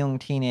about a young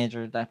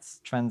teenager that's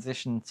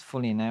transitioned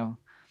fully now.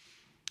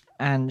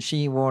 And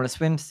she wore a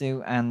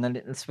swimsuit and a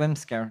little swim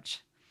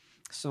skirt.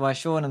 So I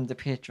showed him the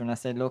picture and I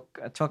said, look,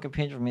 I took a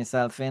picture of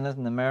myself in it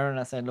in the mirror and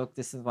I said, look,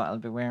 this is what I'll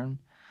be wearing.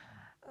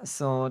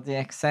 So they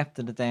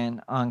accepted it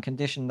then on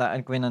condition that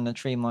I'd go in on a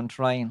 3-month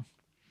trial.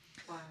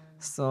 Wow.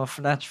 So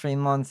for that 3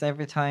 months,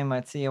 every time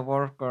I'd see a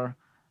worker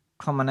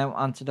coming out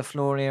onto the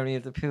floor area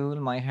of the pool,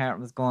 my heart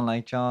was going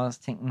like Jaws,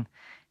 thinking,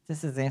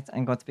 this is it,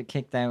 I'm going to be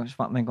kicked out,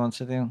 what am I going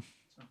to do?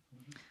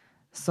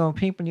 So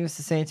people used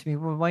to say to me,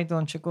 well, why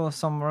don't you go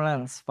somewhere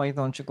else? Why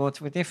don't you go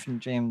to a different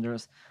gym?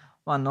 There's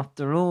one up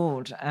the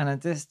road. And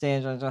at this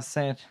stage, I just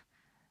said,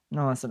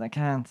 no, I said, I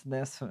can't.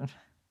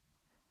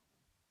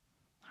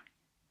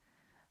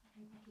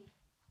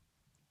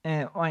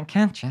 Why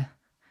can't you?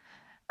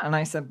 And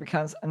I said,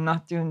 because I'm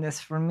not doing this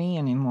for me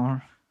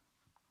anymore.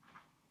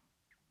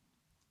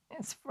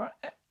 It's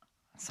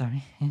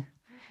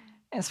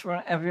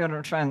for every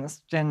other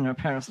transgender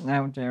person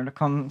out there that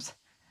comes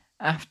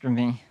after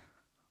me.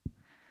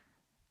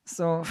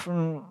 So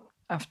from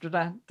after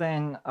that,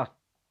 then, I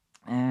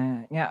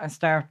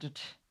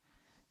started.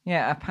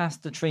 Yeah, I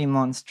passed the 3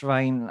 months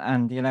trial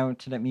and they allowed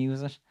to let me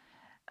use it.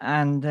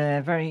 And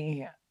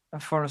very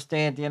first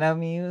day they allowed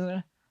me to use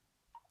it,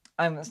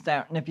 I was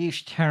starting an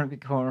abuse therapy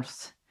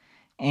course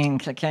in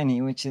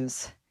Kilkenny, which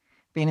has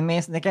been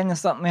amazing. Again,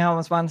 it's something I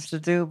always wanted to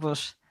do,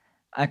 but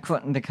I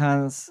couldn't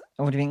because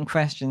I would have been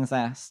questions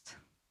asked.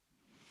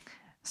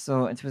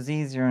 So it was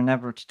easier than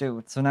ever to do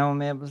it. So now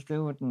I'm able to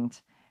do it, and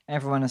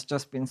everyone has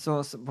just been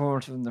so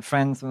supportive, and the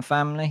friends and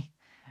family.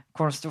 Of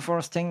course, the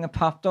first thing that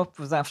popped up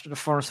was after the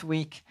first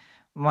week,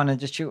 one of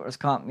the tutors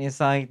caught me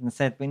aside and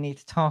said, we need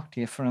to talk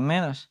to you for a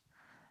minute.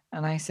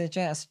 And I said,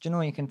 yes,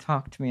 you can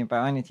talk to me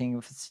about anything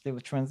if it's to do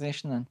with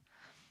transitioning.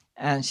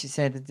 And she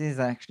said, it is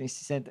actually.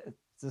 She said,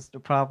 it's the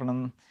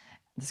problem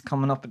that's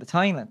coming up at the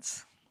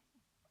toilets.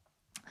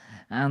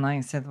 And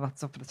I said,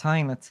 what's up with the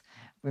toilets?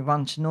 We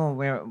want to know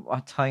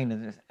what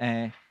toilet. Do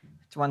you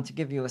want to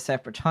give you a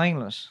separate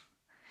toilet?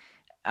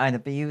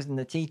 I'd be using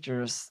the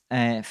teacher's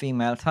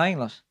female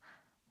toilet.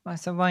 I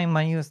said, why am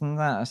I using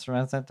that? I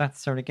said,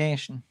 that's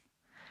segregation.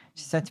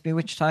 She said to me,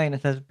 which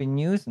toilet has it been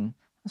using?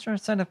 I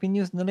said, I've been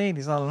using the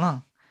ladies all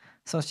along.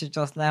 So she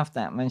just laughed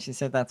at me and she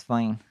said, that's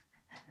fine.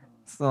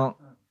 So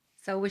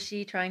was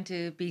she trying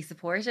to be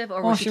supportive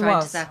or was she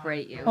trying to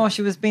separate you? Oh,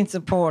 she was being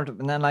supportive.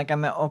 And then I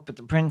met up with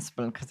the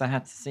principal because I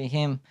had to see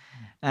him.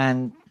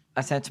 And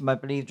I said to him, I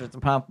believe there's a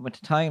problem with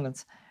the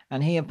toilets.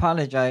 And he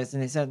apologised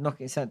and he said, look,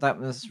 that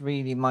was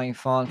really my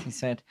fault. He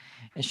said,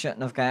 it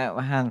shouldn't have got out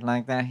of hand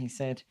like that. He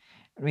said,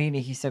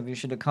 we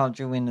should have called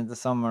you in the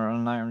summer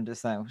and ironed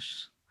this out.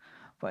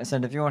 But I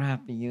said, if you're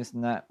happy using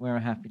that, we're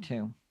happy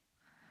too.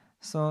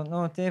 So,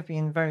 no, they've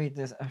been very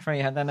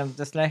and then I'm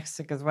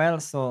dyslexic as well,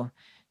 so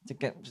to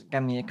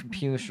get me a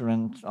computer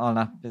and all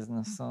that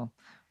business. So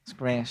It's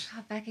great.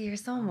 Oh, Becky, you're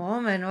so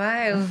woman.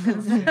 Wow.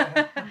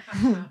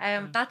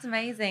 That's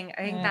amazing.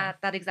 I think Yeah.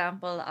 that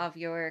example of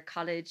your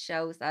college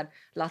shows that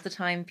lots of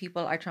time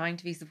people are trying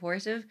to be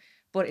supportive,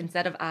 but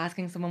instead of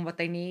asking someone what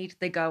they need,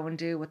 they go and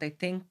do what they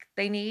think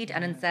they need.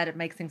 And instead it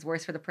makes things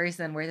worse for the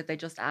person, whereas if they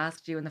just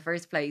asked you in the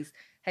first place,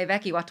 hey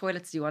Becky, what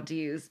toilets do you want to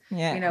use?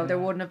 Yeah. There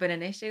wouldn't have been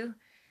an issue.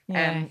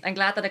 Yeah. I'm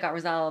glad that it got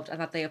resolved and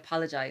that they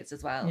apologized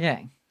as well. Yeah.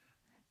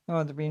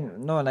 No, they've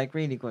been like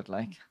really good.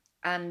 Like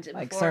And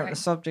certain before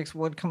subjects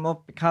would come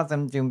up because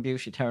I'm doing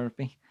beauty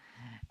therapy.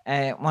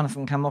 One of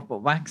them came up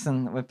with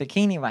waxing, with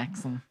bikini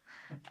waxing,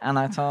 and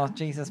I thought,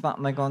 Jesus, what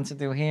am I going to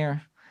do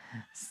here?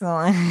 So,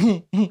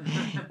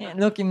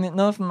 looking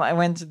enough, I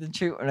went to the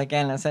tutor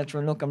again. I said to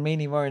her, look, I'm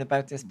really worried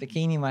about this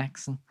bikini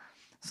waxing.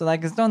 So,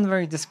 like, it's done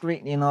very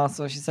discreetly and all.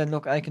 So she said,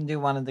 look, I can do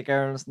one of the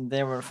girls, and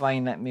they were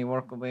fine letting me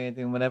work away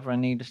doing whatever I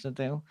needed to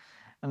do.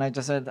 And I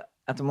just said,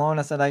 at the moment,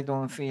 I said, I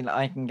don't feel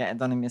I can get it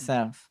done in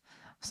myself.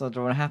 So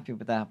they were happy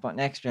with that. But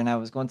next year now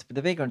is going to be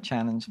the bigger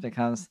challenge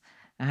because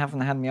I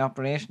haven't had my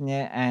operation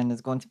yet, and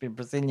it's going to be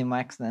Brazilian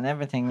waxing and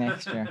everything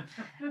next year.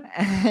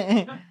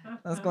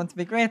 That's going to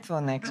be great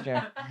fun next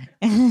year.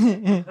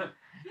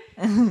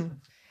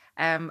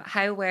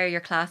 how were your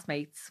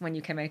classmates when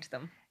you came out to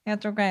them? Yeah,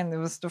 they're grand. It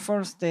was the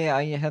first day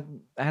I had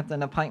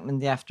an appointment in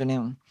the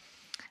afternoon.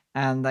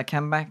 And I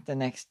came back the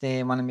next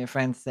day. One of my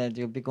friends said,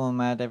 you'll be going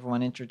mad.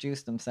 Everyone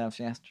introduced themselves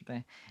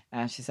yesterday.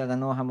 And she said, I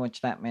know how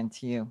much that meant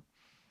to you.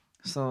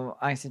 So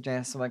I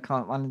I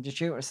called one of the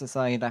tutors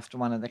aside after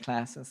one of the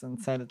classes and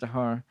said it to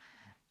her.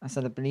 I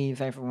said, I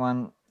believe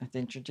everyone that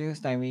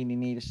introduced, I really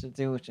needed to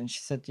do it. And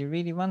she said, do you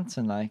really want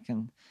to, like?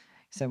 And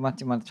he said, what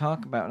do you want to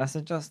talk about? And I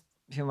said, just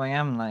who I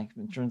am, like,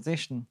 the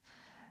transition.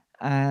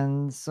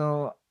 And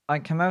so I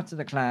came out to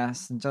the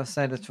class and just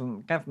said it to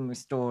him, gave him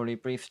a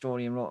brief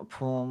story, and wrote a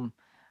poem.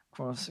 Of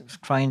course, I was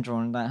crying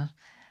during that.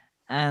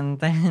 And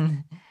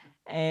then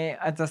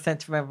I just said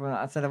to everyone,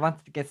 I said, I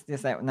wanted to get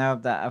this out now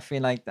that I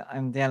feel like that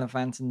I'm the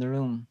elephant in the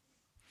room.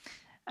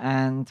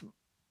 And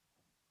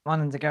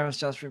one of the girls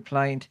just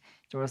replied,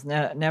 there was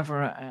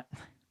never an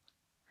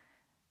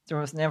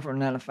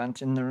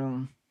elephant in the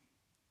room.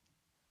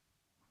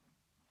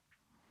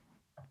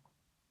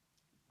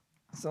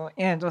 So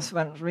yeah, it just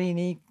went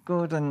really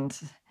good, and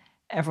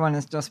everyone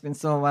has just been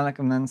so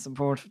welcome and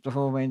supportive the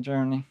whole way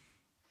journey.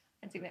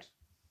 I think that,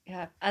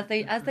 yeah, as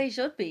they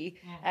should be.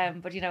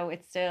 But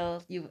it's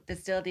still there's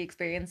still the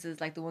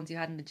experiences like the ones you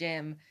had in the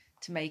gym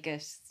to make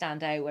it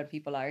stand out when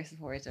people are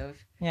supportive.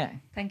 Yeah.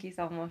 Thank you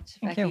so much,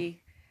 Thank Becky. you.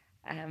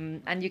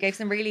 And you gave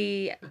some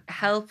really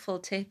helpful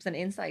tips and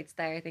insights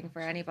there, I think,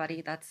 for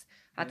anybody that's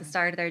at the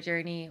start of their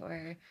journey,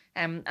 or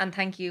and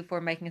thank you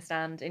for making a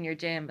stand in your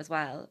gym as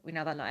well. We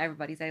know that not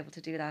everybody's able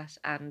to do that,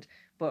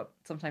 but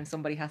sometimes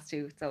somebody has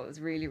to. So it was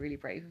really, really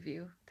brave of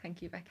you.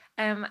 Thank you, Becky.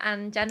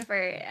 And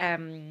Jennifer,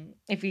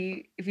 if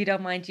you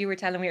don't mind, you were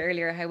telling me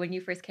earlier how when you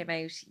first came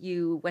out,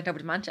 you went over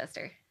to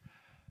Manchester.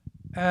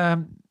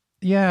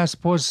 Yeah, I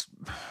suppose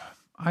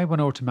I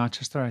went over to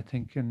Manchester, I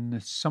think, in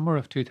the summer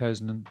of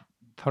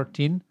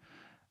 2013.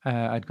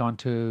 I'd gone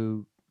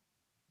to,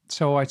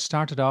 so I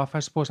started off, I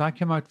suppose I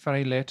came out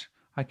very late.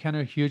 I kind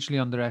of hugely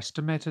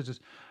underestimated it.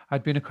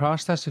 I'd been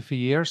across this a few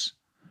years,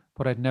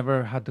 but I'd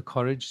never had the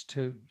courage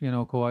to,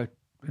 go out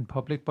in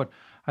public. But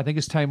I think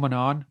as time went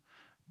on,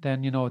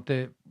 then,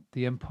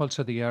 the impulse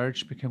or the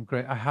urge became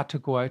great. I had to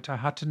go out. I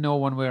had to know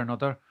one way or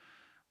another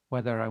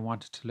whether I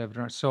wanted to live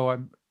there. So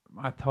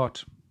I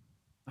thought,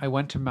 I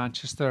went to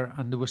Manchester,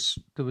 and there was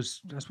I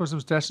suppose there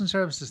was dressing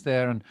services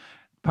there, and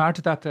part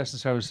of that dressing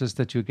service is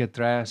that you get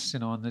dressed,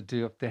 and they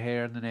do up the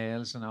hair and the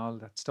nails and all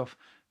that stuff.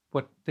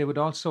 But they would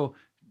also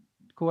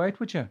go out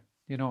with you,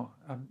 there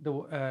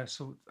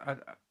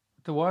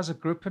was a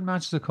group in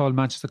Manchester called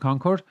Manchester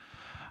Concord,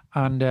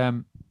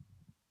 and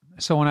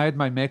so when I had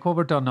my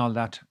makeover done, all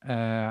that,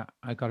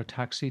 I got a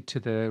taxi to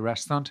the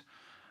restaurant.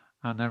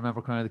 And I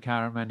remember coming out of the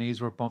car and my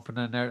knees were bumping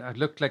in there. I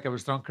looked like I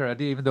was drunk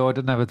already, even though I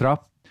didn't have a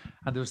drop.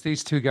 And there was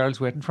these two girls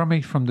waiting for me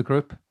from the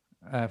group,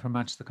 from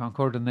Manchester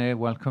Concord, and they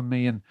welcomed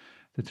me, and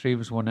the three of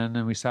us went in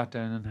and we sat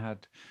down and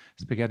had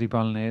spaghetti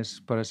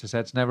bolognese. But as I said,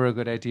 it's never a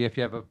good idea if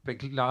you have a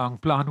big, long,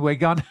 blonde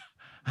wig on.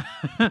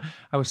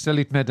 I was still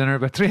eating my dinner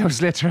about 3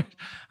 hours later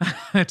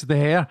to the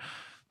hair.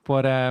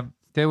 But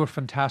they were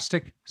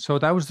fantastic. So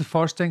that was the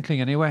first inkling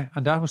anyway.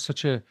 And that was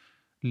such a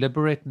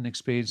liberating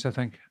experience, I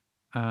think.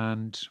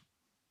 And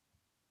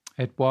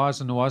it was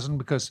and wasn't,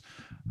 because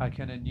I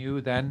kind of knew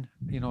then,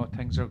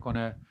 things are going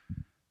to,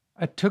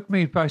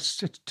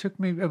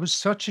 it was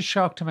such a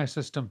shock to my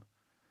system,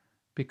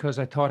 because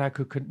I thought I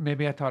could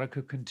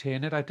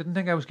contain it. I didn't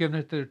think I was giving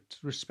it the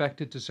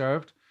respect it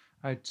deserved.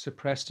 I'd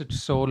suppressed it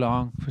so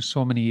long, for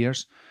so many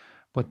years,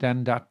 but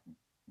then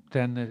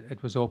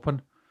it was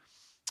open.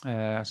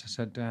 As I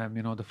said,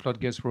 the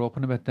floodgates were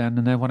open a bit then.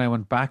 And then when I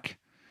went back,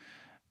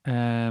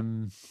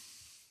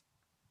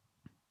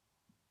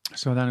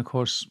 so then, of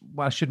course,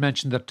 I should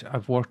mention that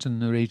I've worked in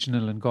the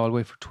regional in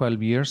Galway for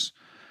 12 years.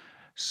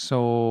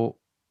 So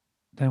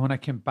then when I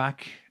came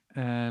back,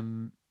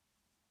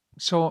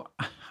 so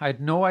I had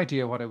no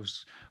idea what I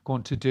was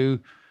going to do.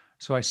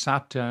 So I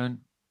sat down,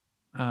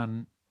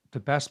 and the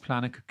best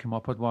plan I could come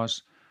up with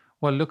was,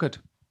 well, look at,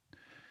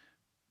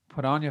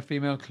 put on your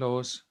female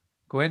clothes,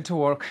 go into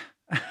work,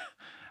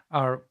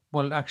 or,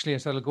 well, actually, I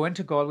said, I'll go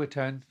into Galway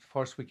town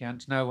first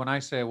weekend. Now, when I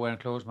say wearing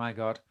clothes, my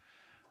God,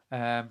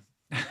 um,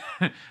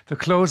 the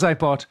clothes I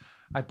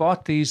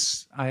bought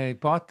these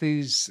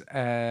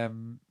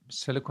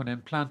silicone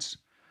implants,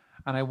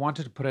 and I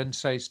wanted to put in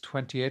size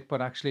 28, but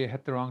actually I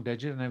hit the wrong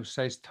digit and I was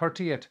size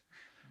 38.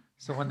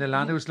 So when they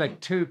landed, it was like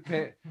two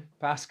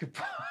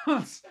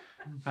basketballs.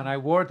 And I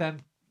wore them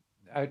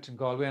out in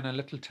Galway in a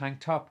little tank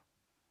top.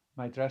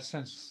 My dress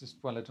sense is,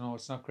 well, I don't know,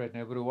 it's not great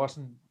now, but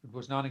it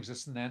was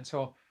non-existent then.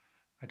 So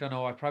I don't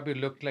know, I probably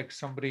looked like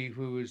somebody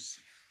who was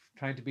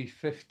trying to be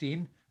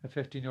 15, a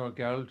 15-year-old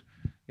girl,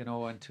 you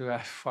know, into a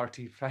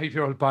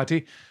 45-year-old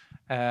body.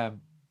 So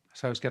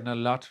I was getting a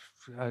lot,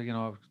 you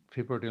know,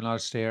 people were doing a lot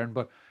of staring.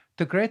 But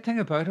the great thing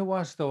about it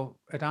was, though,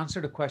 it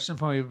answered a question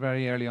for me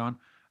very early on.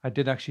 I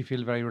did actually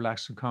feel very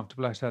relaxed and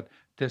comfortable. I said,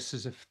 this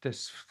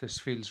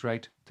feels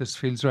right. This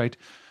feels right.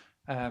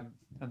 And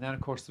then,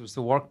 of course, there was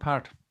the work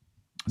part.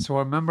 So I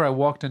remember I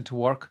walked into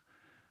work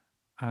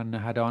and I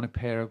had on a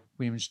pair of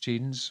women's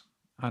jeans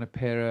and a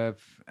pair of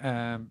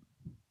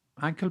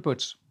ankle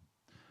boots.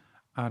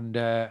 And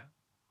that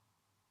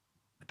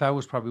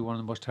was probably one of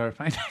the most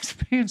terrifying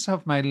experiences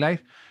of my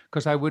life,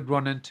 because I would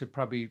run into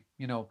probably,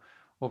 you know,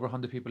 over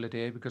 100 people a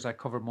day, because I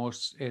cover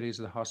most areas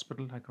of the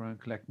hospital. I go around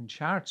collecting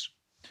charts.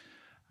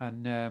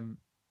 And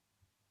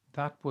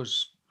that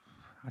was,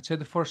 I'd say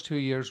the first 2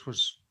 years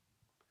was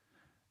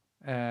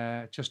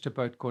just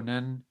about going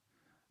in,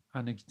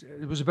 and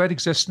it was about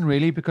existing,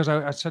 really, because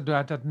I said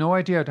I had no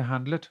idea how to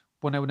handle it.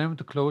 When I went in with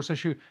the clothes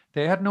issue,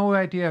 they had no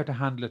idea how to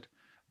handle it.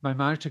 My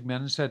manager took me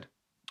in and said,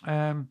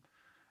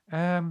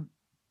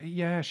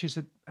 yeah, she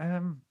said,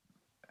 are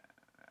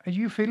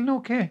you feeling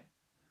okay?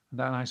 And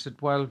then I said,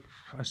 well,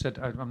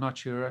 I'm not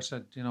sure. I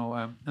said, you know,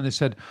 and they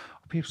said,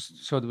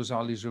 so there was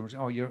all these rumors.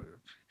 Oh,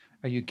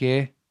 are you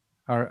gay?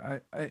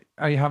 Or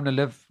are you having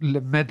a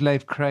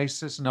midlife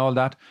crisis and all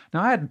that?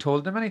 Now, I hadn't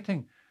told them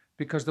anything,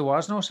 because there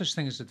was no such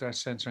thing as a dress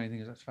sense or anything,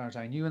 as far as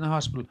I knew, in the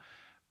hospital.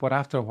 But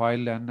after a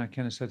while, then I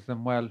kind of said to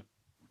them, well,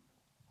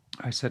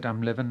 I said,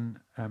 I'm living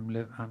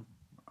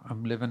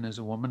as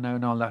a woman now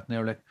and all that. And they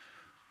were like,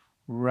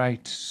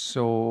 right,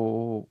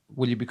 so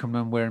will you be coming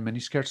in wearing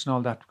miniskirts and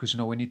all that? Because, you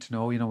know, we need to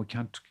know, you know, we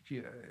can't,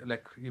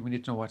 like, we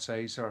need to know what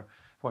size or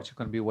what you're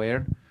going to be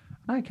wearing.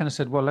 And I kind of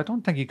said, well, I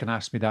don't think you can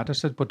ask me that. I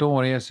said, but don't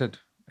worry. I said,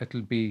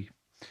 it'll be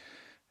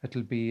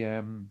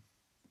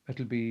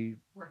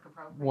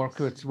work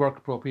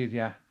appropriate,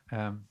 yeah.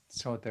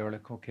 So they were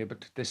like, okay,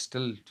 but they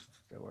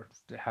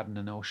hadn't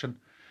a notion.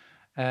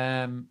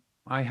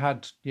 I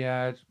had,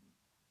 yeah,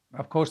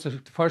 of course,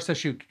 the first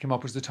issue came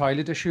up was the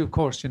toilet issue, of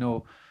course, you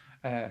know.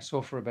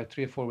 So for about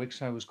 3 or 4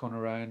 weeks, I was going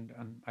around,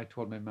 and I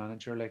told my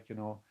manager, like, you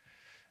know,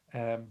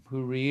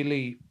 who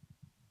really,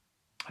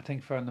 I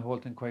think, found the whole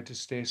thing quite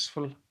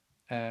distasteful.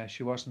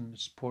 She wasn't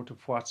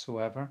supportive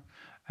whatsoever.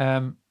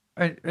 In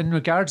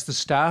regards to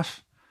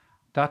staff,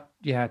 that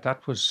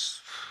was,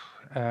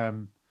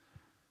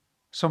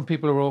 some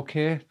people were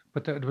okay,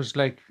 but it was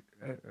like,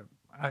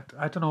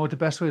 I don't know, the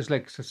best way is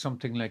like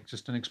something like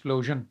just an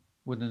explosion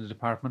within the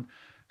department.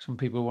 Some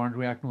people weren't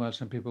reacting well,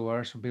 some people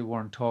were, some people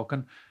weren't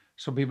talking.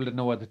 Some people didn't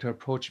know whether to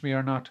approach me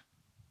or not.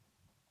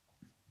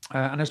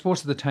 And I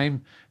suppose at the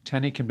time,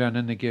 Tenny came down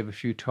and they gave a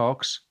few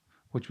talks,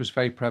 which was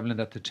very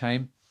prevalent at the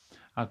time.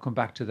 I'll come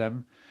back to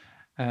them.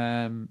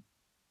 And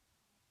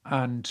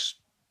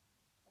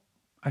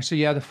I say,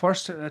 yeah, I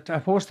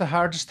suppose the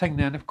hardest thing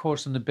then, of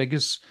course, and the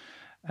biggest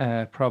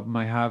problem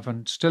I have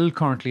and still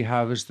currently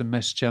have is the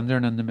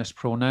misgendering and the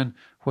mispronoun,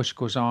 which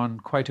goes on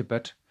quite a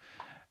bit.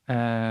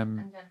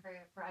 And then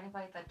for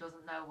anybody that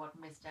doesn't know what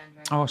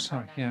misgendering is,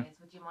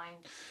 would you mind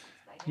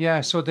explaining?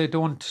 Yeah, so they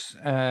don't,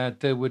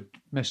 they would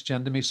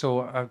misgender me.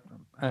 So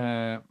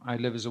I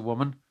live as a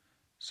woman.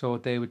 So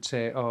they would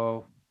say,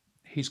 oh,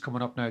 he's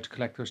coming up now to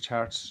collect those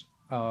charts.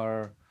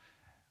 Or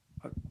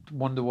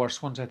one of the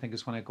worst ones, I think,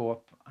 is when I go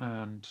up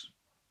in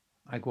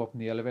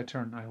the elevator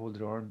and I hold the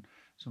door and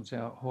someone say,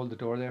 oh, hold the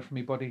door there for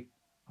me, buddy.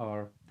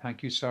 Or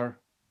thank you, sir.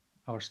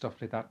 Or stuff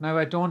like that. Now,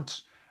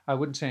 I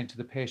wouldn't say it to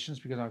the patients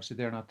because obviously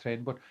they're not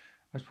trained, but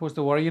I suppose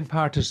the worrying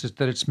part is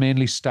that it's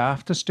mainly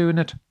staff that's doing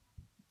it.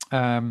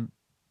 And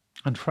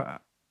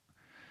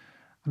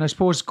I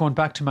suppose going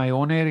back to my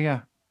own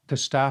area, the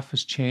staff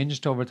has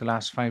changed over the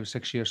last 5 or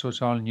 6 years, so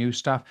it's all new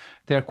staff.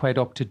 They're quite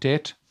up to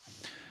date.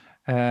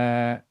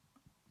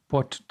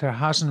 But there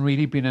hasn't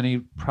really been any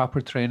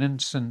proper training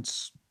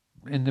since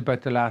in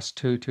about the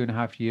last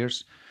 2.5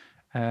 years.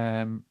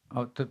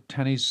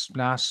 Tenny's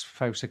last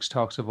 5 or 6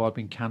 talks have all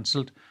been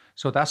cancelled.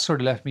 So that sort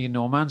of left me in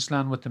no man's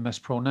land with the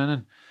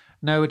mispronouncing.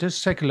 Now, it is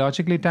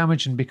psychologically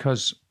damaging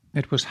because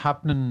it was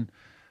happening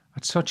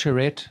at such a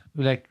rate.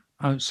 Like,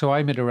 so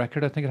I made a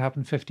record. I think it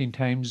happened 15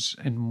 times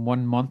in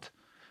 1 month.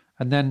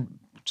 And then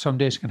some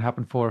days it can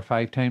happen 4 or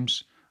 5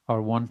 times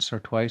or once or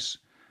twice.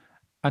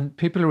 And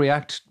people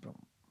react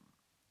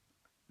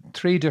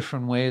 3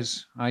 different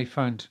ways, I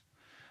found.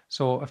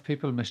 So if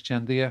people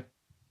misgender you,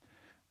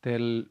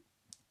 they'll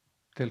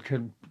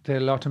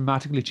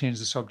automatically change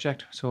the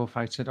subject. So if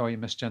I said, "Oh, you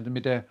misgendered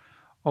me there,"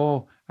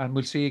 "Oh, and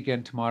we'll see you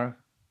again tomorrow,"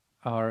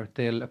 or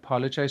they'll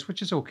apologize,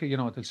 which is okay.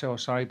 They'll say, "Oh,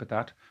 sorry about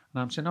that,"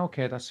 and I'm saying,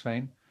 "Okay, that's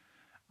fine."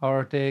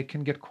 Or they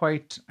can get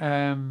quite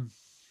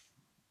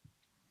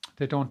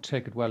they don't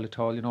take it well at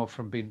all,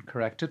 from being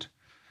corrected,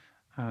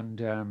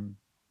 and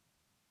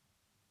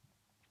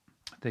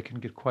they can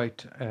get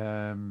quite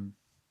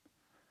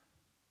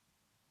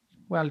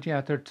well, yeah,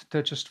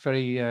 they're just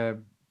very.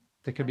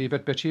 They can be a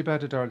bit bitchy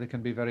about it, or they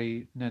can be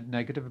very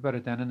negative about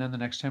it. Then, and then the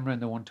next time around,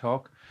 they won't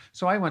talk.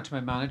 So I went to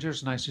my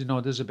managers and I said, "No,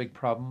 there's a big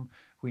problem.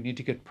 We need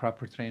to get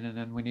proper training,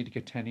 and we need to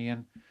get Tenny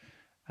in."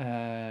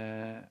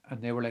 And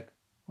they were like,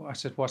 I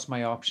said, "What's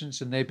my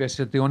options?" And they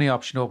basically said, "The only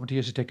option open to you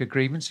is to take a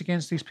grievance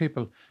against these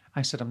people."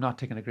 I said, "I'm not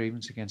taking a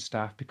grievance against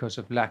staff because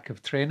of lack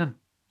of training."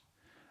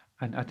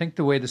 And I think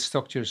the way the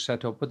structure is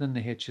set up within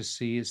the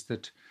HSC is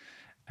that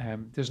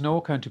there's no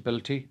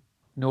accountability.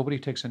 Nobody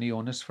takes any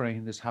onus for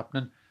anything that's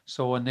happening.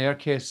 So in their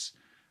case,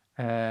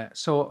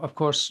 so of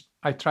course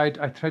I tried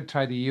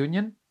the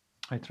union.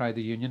 I tried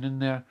the union in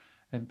their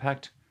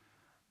Impact,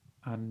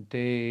 and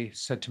they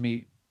said to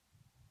me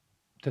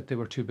that they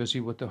were too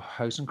busy with the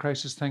housing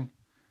crisis thing.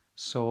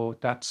 So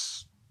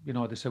that's,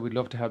 they said, "We'd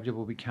love to help you,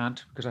 but we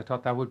can't," because I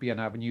thought that would be an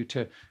avenue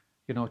to,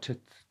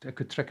 it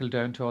could trickle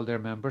down to all their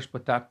members,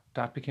 but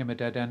that became a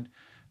dead end.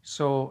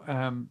 So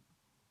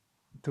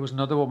there was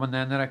another woman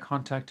then that I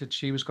contacted.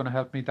 She was going to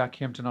help me. That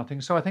came to nothing.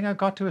 So I think I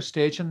got to a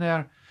stage in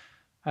there.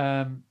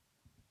 I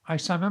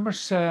remember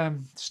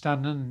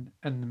standing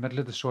in the middle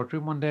of the sort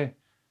room one day,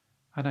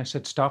 and I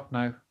said, "Stop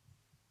now.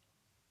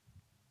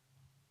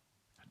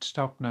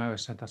 Stop now." I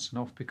said, "That's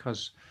enough,"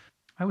 because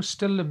I was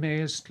still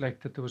amazed, like,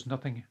 that there was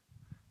nothing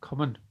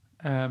coming.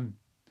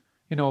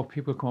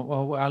 People come,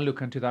 "Well, I'll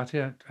look into that.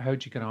 Yeah,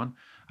 how'd you get on?"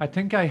 I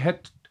think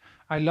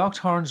I locked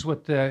horns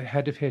with the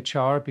head of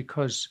HR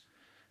because,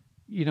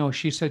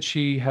 she said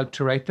she helped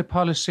to write the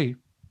policy.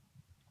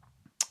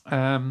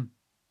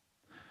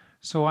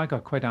 So I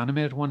got quite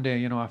animated one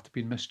day, after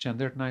being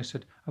misgendered, and I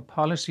said, "A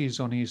policy is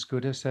only as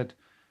good," I said,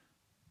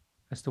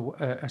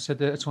 I said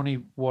that it's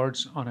only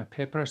words on a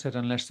paper. I said,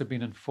 unless they're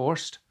being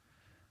enforced.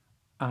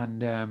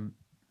 And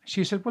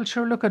she said, "Well,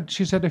 sure,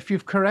 she said, if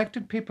you've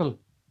corrected people,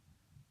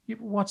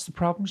 what's the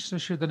problem?" She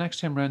said, "Sure, the next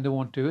time around they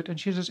won't do it." And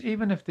she says,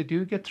 "Even if they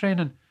do get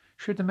training,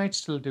 sure, they might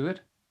still do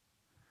it."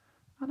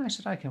 And I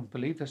said, "I can't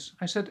believe this."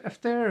 I said,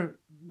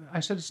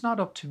 "It's not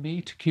up to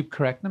me to keep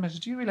correcting them." I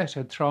said, "Do you realize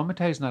how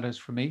traumatizing that is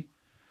for me?"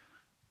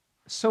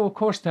 So, of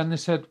course, then they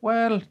said,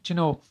 "Well,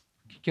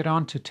 get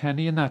on to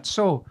Tenny and that."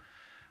 So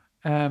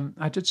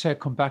I did say I'd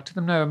come back to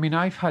them now. I mean,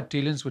 I've had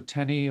dealings with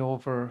Tenny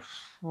over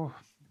a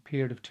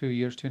period of 2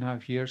 years,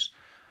 2.5 years.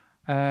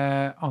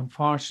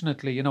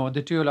 Unfortunately, and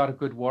they do a lot of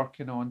good work,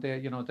 and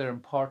they're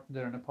important.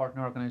 They're an important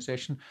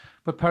organization.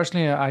 But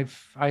personally,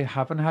 I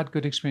haven't had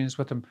good experience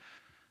with them.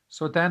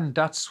 So then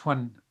that's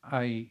when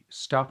I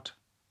stopped.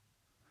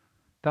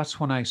 That's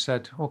when I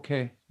said,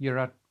 "Okay, you're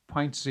at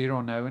point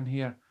zero now in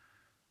here.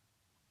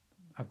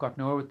 I've got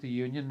nowhere with the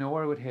union,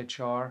 nowhere with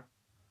HR.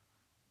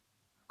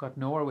 I've got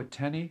nowhere with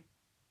Tenny.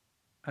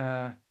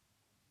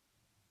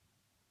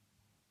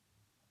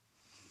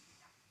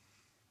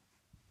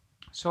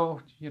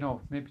 So,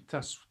 maybe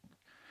that's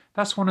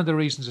one of the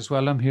reasons as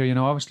well I'm here.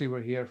 Obviously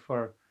we're here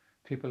for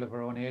people of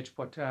our own age,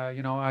 but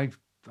I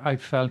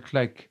felt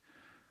like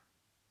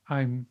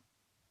I'm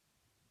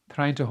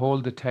trying to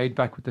hold the tide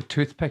back with the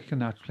toothpick in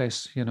that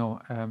place.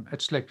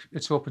 It's like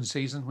it's open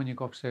season. When you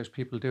go upstairs,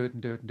 people do it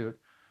and do it and do it.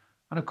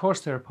 And of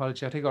course they're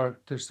apologetic, or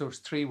there's those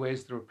 3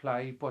 ways to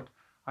reply, but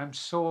I'm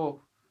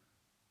so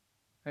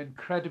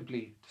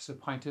incredibly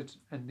disappointed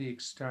in the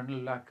external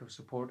lack of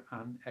support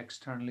and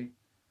externally.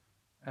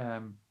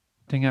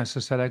 Thing, as I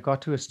said, I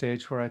got to a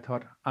stage where I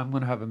thought, I'm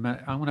going to have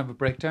a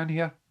breakdown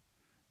here,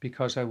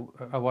 because I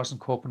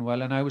wasn't coping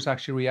well, and I was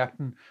actually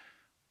reacting.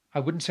 I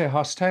wouldn't say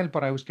hostile,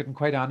 but I was getting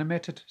quite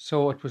animated.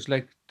 So it was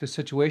like the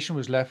situation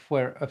was left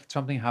where if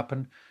something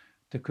happened,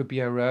 there could be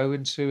a row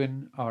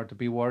ensuing, or there'd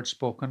be words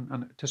spoken,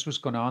 and this was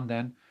going on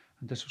then,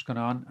 and this was going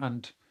on,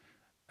 and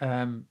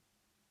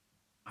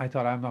I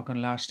thought, I'm not going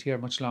to last here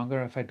much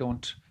longer if I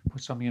don't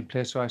put something in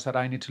place. So I said,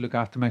 I need to look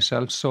after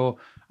myself. So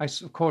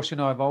of course,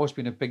 I've always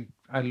been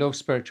I love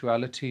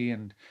spirituality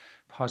and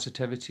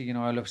positivity.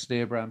 I love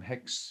Abraham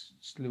Hicks,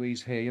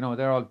 Louise Hay,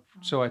 they're all.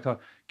 So I thought,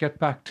 get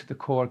back to the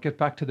core, get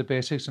back to the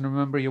basics. And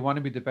remember, you want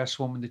to be the best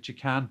woman that you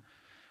can.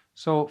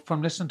 So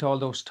from listening to all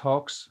those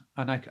talks,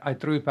 and I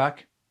drew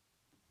back.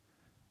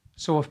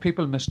 So if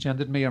people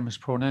misgendered me or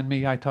mispronounced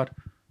me, I thought,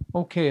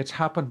 okay, it's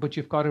happened, but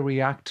you've got to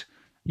react.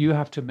 You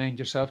have to mind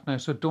yourself now.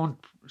 So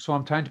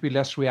I'm trying to be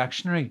less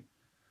reactionary,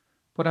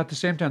 but at the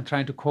same time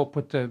trying to cope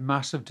with the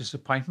massive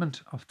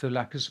disappointment of the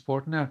lack of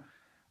support now.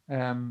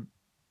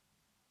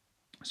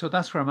 So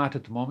that's where I'm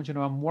at the moment.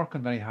 I'm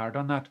working very hard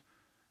on that.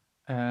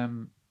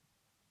 And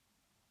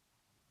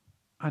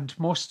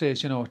most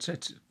days,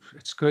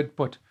 it's good,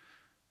 but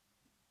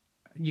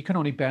you can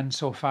only bend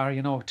so far,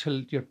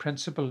 till your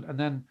principal. And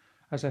then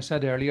as I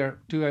said earlier,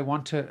 do I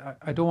want to?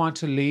 I don't want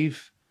to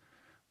leave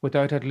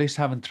without at least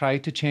having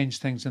tried to change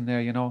things in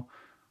there, you know.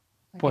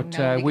 I think But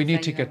nobody we can need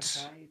say to you haven't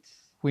get tried.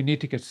 we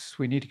need to get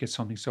we need to get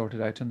something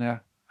sorted out in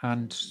there,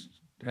 and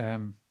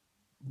um,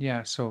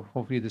 yeah. So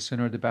hopefully the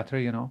sooner the better,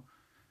 you know.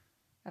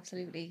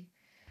 Absolutely.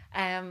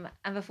 And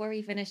before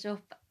we finish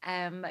up,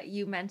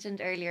 you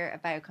mentioned earlier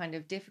about kind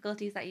of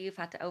difficulties that you've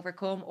had to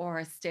overcome or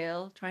are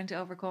still trying to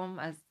overcome,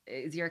 as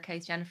is your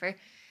case, Jennifer.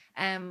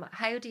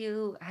 How do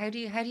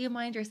you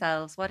mind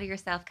yourselves? What are your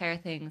self-care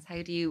things?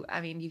 How do you, I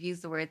mean, you've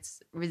used the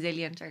words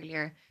resilient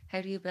earlier.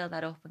 How do you build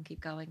that up and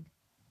keep going?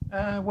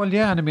 Well,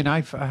 yeah, and I mean,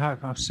 I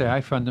say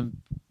I found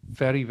them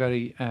very,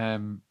 very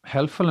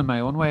helpful in my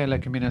own way.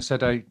 Like, I mean, I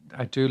said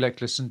I do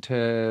like listen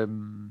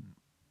to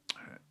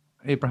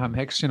Abraham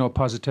Hicks, you know,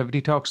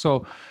 positivity talk.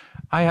 So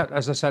I had,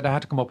 as I said, I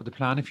had to come up with a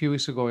plan a few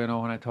weeks ago, you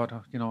know, and I thought,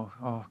 you know,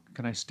 oh,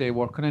 can I stay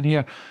working in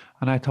here?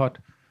 And I thought,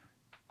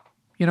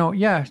 you know,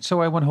 yeah.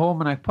 So I went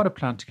home and I put a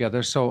plan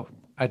together. So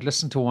I'd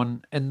listen to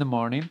one in the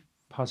morning,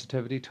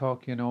 positivity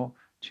talk, you know,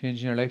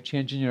 changing your life,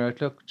 changing your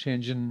outlook,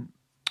 changing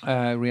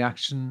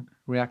reacting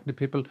to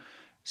people.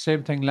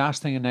 Same thing,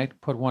 last thing at night,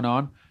 put one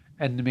on.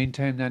 In the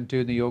meantime, then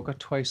doing the yoga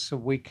twice a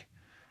week.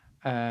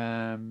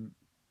 Um,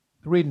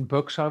 Reading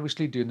books,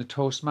 obviously, doing the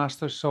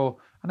Toastmasters. So,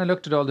 and I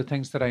looked at all the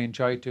things that I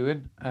enjoy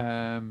doing.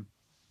 And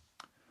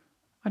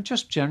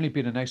just generally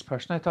being a nice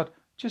person. I thought,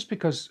 just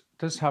because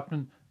this is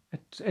happening,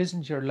 it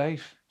isn't your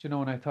life, you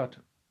know. And I thought,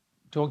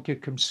 don't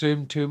get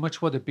consumed too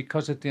much with it,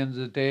 because at the end of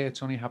the day,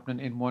 it's only happening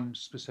in one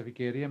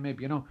specific area,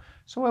 maybe, you know.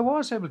 So I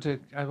was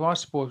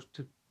supposed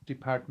to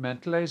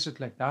departmentalize it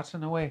like that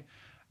in a way.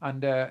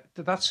 And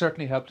that's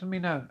certainly helped me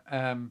now.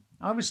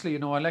 Obviously, you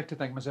know, I like to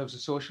think myself as a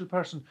social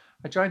person.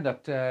 I joined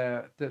that,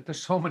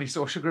 there's so many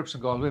social groups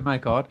in Galway, my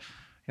God.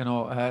 You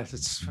know,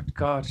 it's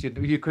God.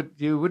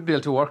 You wouldn't be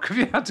able to work if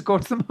you had to go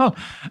to them all.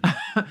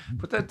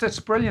 But that's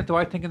brilliant, though.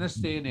 I think in this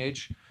day and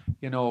age,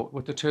 you know,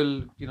 with the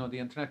tool, you know, the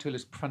internet tool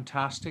is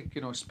fantastic.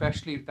 You know,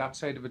 especially that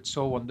side of it,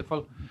 so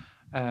wonderful.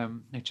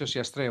 Just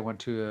yesterday, I went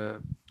to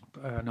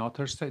an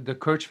author's the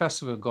Courage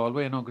Festival in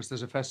Galway. You know, because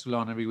there's a festival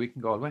on every week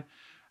in Galway,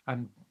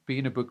 and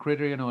being a book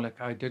reader, you know,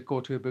 like I did go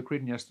to a book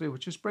reading yesterday,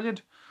 which is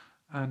brilliant.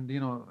 And you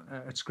know,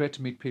 it's great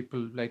to meet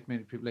people like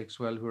many people like as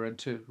well who are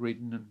into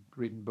reading and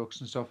reading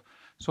books and stuff.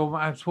 So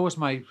I suppose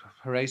my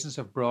horizons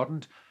have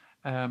broadened.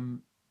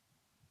 Um,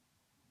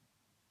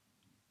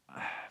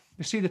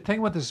 you see, the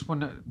thing with this,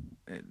 when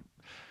I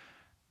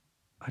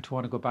don't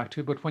want to go back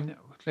to, but when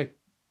like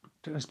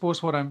I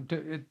suppose what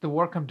the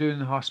work I'm doing in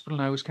the hospital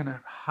now is kind of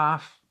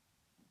half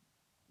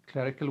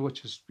clerical,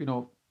 which is, you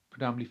know,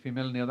 predominantly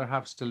female, and the other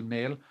half still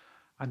male,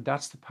 and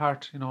that's the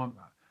part, you know,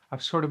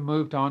 I've sort of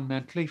moved on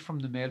mentally from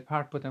the male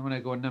part, but then when I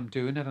go and I'm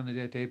doing it on a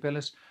day-to-day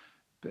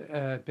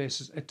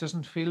basis, it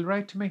doesn't feel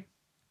right to me.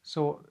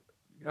 So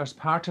as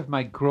part of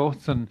my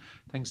growth and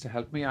things to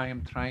help me, I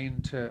am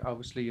trying to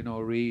obviously, you know,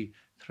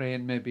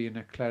 retrain maybe in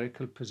a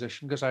clerical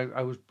position, because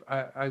I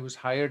was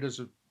hired as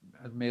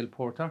a male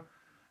porter.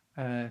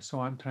 So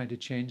I'm trying to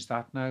change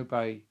that now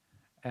by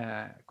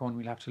going,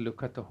 we'll have to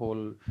look at the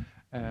whole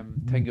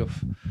thing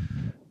of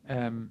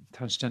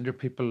transgender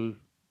people,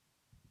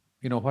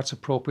 you know, what's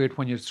appropriate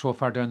when you're so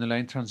far down the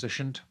line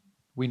transitioned.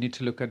 We need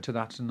to look into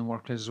that in the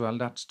workplace as well.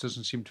 That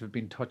doesn't seem to have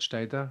been touched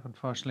either,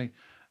 unfortunately,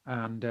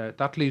 and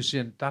that leaves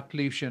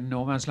you in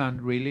no man's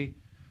land, really,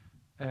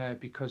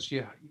 because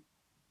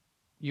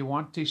you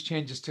want these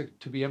changes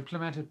to be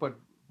implemented, but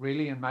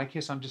really, in my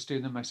case, I'm just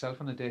doing them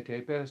myself on a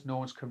day-to-day basis. No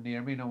one's come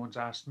near me, no one's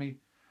asked me,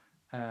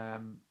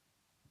 and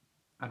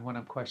when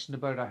I'm questioned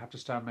about it, I have to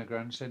stand my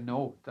ground and say,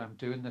 no, I'm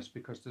doing this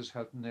because this is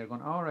helping. They're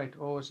going, all right,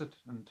 oh, is it?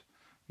 And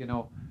you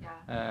know,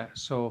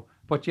 so,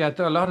 but yeah,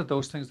 there are a lot of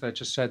those things that I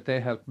just said, they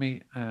help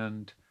me.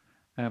 And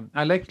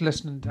I like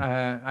listening,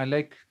 I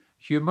like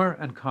humor,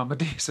 and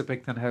comedy is a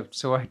big thing that helps.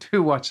 So I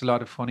do watch a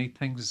lot of funny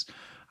things.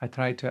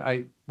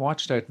 I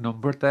watched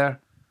Outnumbered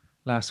there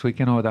last week,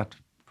 you know, that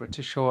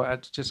British show.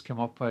 It just came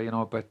up, you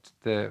know, about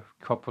the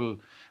couple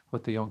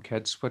with the young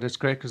kids. But it's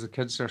great because the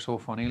kids are so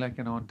funny, like,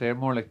 you know, and they're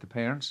more like the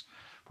parents.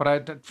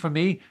 But for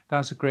me,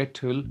 that's a great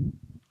tool.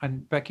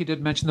 And Becky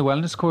did mention the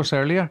wellness course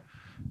earlier.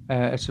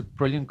 It's a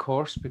brilliant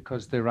course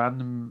because they ran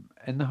them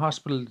in the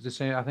hospital. The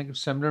same, I think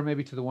it's similar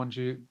maybe to the ones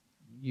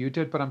you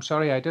did, but I'm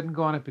sorry I didn't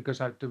go on it because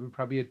there would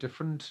probably a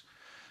different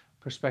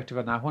perspective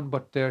on that one.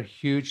 But they're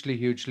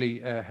hugely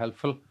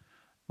helpful.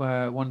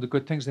 One of the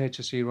good things the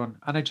HSE run,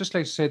 and I just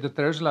like to say that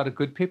there's a lot of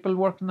good people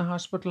working in the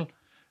hospital,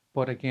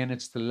 but again,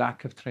 it's the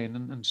lack of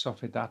training and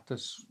stuff like that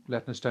that's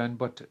letting us down.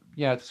 But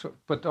yeah,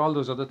 but all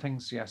those other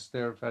things, yes,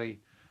 they're very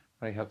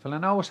helpful.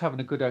 And always having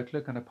a good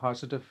outlook and a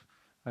positive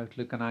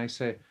outlook. And I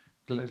say,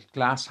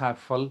 glass half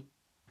full.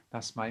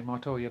 That's my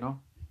motto, you know.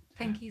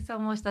 Thank you so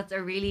much. That's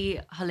a really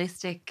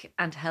holistic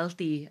and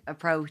healthy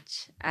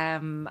approach,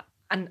 and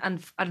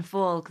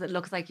full, because it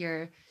looks like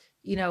you're,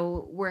 you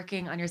know,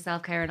 working on your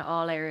self care in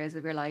all areas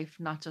of your life,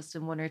 not just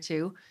in one or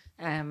two.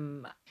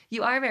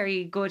 You are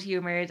very good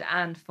humoured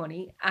and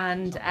funny,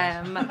 and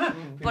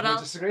but I'll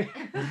also, disagree.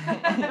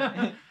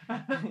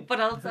 but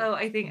also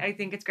I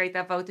think it's great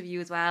that both of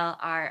you as well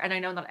are, and I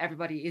know not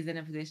everybody is in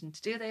a position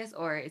to do this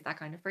or is that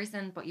kind of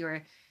person, but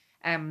you're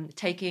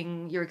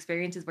taking your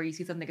experiences where you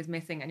see something is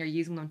missing and you're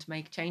using them to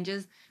make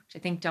changes, which I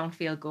think don't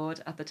feel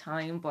good at the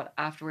time, but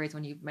afterwards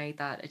when you've made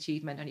that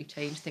achievement and you've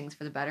changed things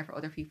for the better for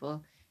other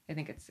people, I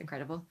think it's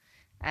incredible.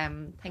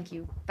 Thank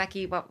you.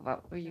 Becky,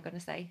 what were you going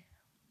to say?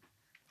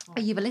 Oh,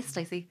 you have a list,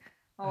 I see.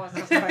 Oh, I was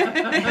just I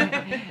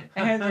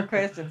had your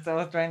question, so I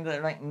was trying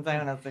to write them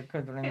down as I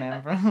could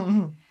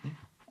remember.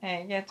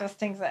 Yeah, just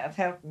things that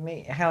have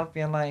help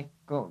you like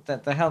go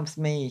that helps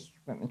me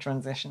with the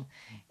transition.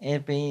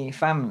 It'd be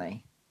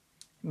family,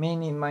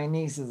 mainly my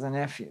nieces and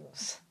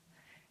nephews.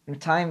 At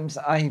times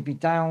I'd be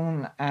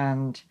down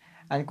and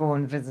I'd go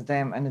and visit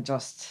them and it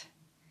just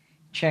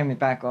cheer me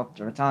back up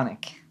to a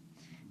tonic.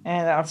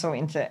 And also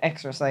into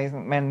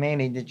exercising,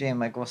 mainly the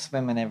gym. I go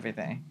swimming every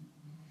day.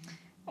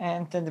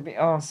 And then there'd be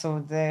also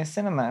the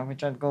cinema,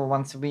 which I'd go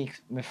once a week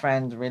with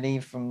friends,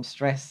 relieve from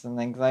stress and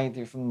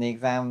anxiety from the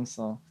exams.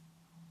 So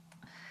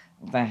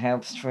that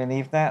helps to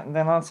relieve that. And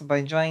then also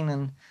by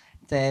joining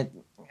the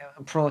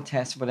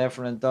protest,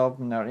 whatever, in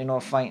Dublin,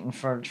 or, fighting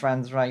for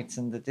trans rights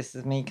and the This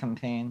Is Me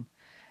campaign,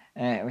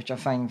 which I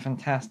find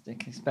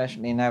fantastic,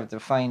 especially now they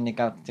finally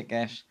got to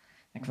get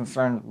a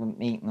confirmed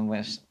meeting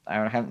with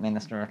our health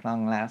minister at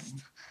long last,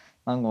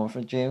 long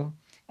overdue.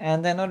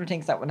 And then other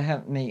things that would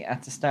help me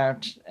at the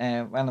start,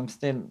 when I'm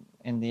still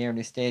in the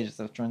early stages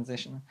of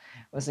transition,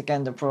 was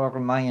again the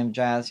program I Am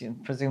Jazz. You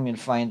presume you'll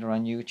find her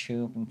on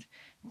YouTube. And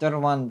the other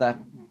one that,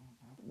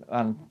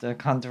 the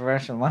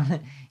controversial one,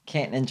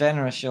 Caitlyn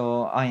Jenner's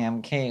show, I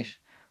Am Kate.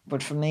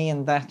 But for me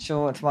in that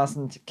show, it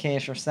wasn't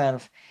Kate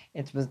herself,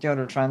 it was the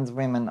other trans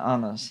women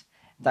on it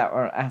that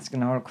were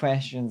asking her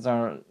questions,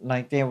 or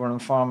like they were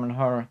informing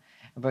her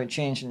about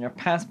changing your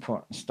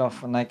passport and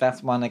stuff. And like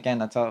that's one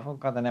again I thought, oh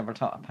God, I never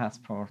thought of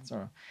passports.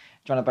 Or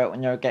trying about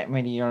when you're getting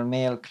rid of your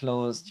male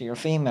clothes to your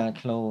female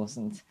clothes.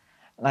 And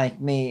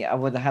like me, I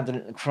would have had a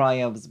little cry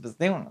I was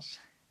doing it.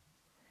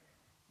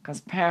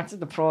 Because part of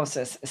the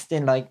process is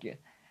still like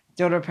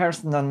the other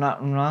person done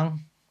nothing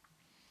wrong.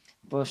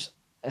 But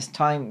this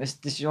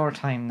is your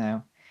time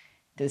now.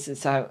 This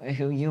is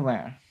who you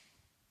are.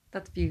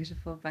 That's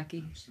beautiful,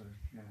 Becky.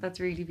 Yeah. That's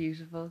really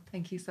beautiful.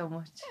 Thank you so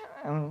much.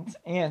 And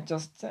yeah,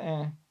 just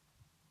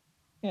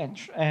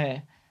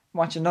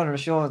watch another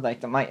show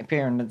like that might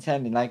appear in the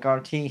telly. Like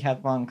RT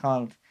had one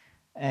called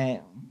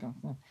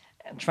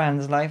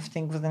Trans Life, I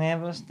think was the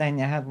name of it. Then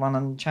you had one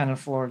on Channel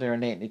 4 there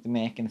lately, The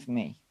Making of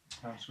Me.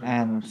 Really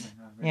and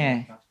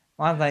really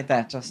ones like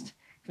that, just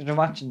because you're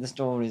watching the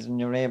stories and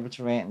you're able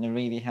to rate, and it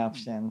really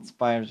helps you and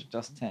inspires you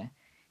just to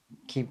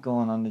keep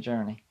going on the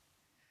journey.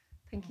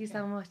 Thank you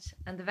so much.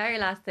 And the very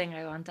last thing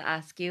I want to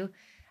ask you,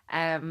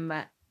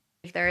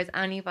 if there is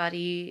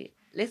anybody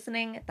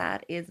listening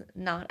that is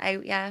not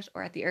out yet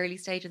or at the early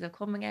stages of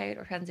coming out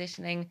or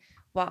transitioning,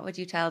 what would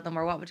you tell them,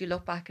 or what would you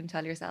look back and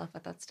tell yourself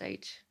at that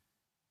stage?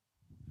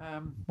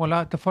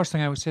 Well, the first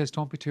thing I would say is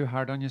don't be too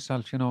hard on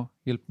yourself. You'll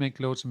make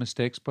loads of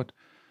mistakes, but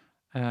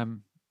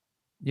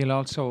you'll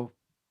also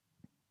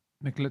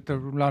make a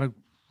lot of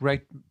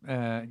right.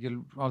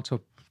 You'll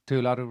also do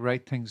a lot of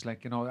right things.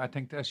 Like I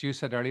think, as you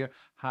said earlier,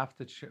 half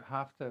the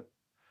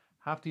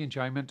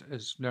enjoyment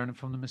is learning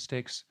from the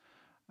mistakes.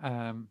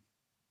 There's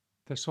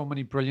so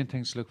many brilliant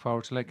things to look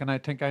forward to. And I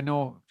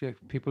know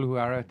people who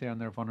are out there and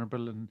they're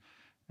vulnerable, and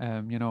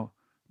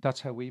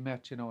that's how we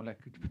met. I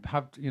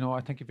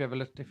think if you have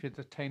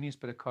the tiniest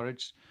bit of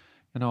courage,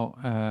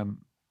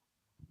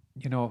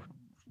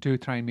 do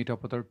try and meet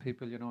up with other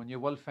people, and you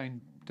will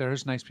find there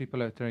is nice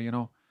people out there,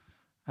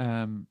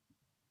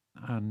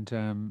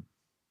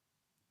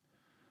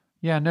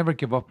 never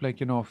give up.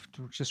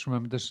 Just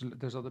remember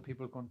there's other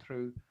people going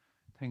through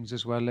things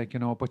as well,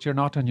 but you're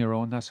not on your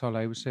own. That's all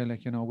I would say.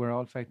 We're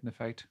all fighting the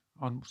fight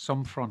on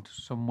some front,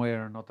 some way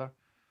or another.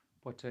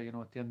 But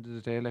at the end of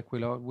the day,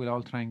 we'll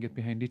all try and get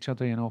behind each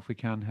other, if we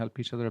can help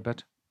each other a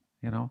bit,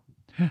 Thank you.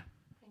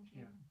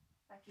 Yeah.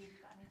 Becky, have you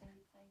got anything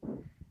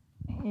you'd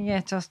say?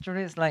 Yeah, just there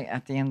is light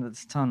at the end of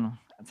the tunnel.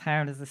 As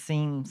hard as it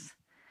seems,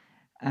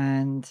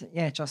 and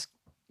just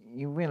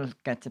you will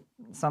get to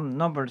some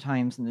number of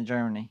times in the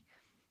journey.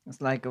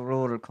 It's like a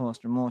roller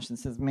coaster.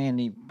 Emotions is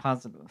mainly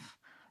positive.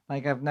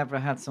 Like I've never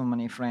had so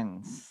many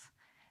friends.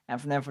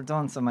 I've never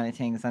done so many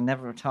things. I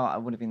never thought I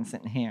would have been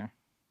sitting here.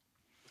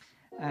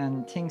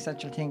 And things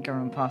that you think are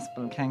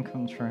impossible can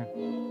come true.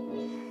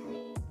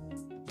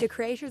 The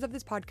creators of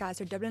this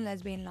podcast are Dublin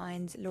Lesbian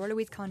Lines, Laura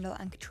Louise Condell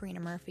and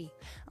Katrina Murphy,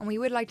 and we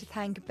would like to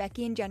thank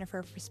Becky and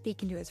Jennifer for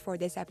speaking to us for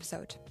this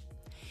episode.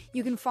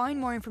 You can find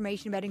more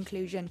information about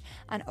inclusion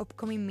and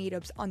upcoming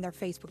meetups on their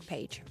Facebook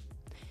page.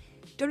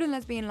 Dublin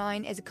Lesbian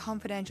Line is a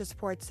confidential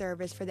support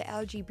service for the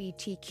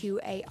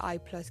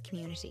LGBTQAI+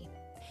 community.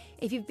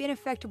 If you've been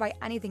affected by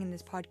anything in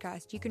this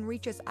podcast, you can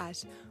reach us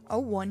at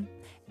 01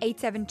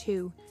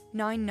 872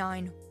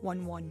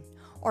 9911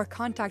 or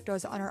contact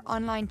us on our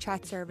online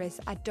chat service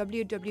at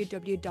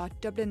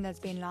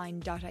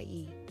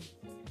www.dublinlesbianline.ie.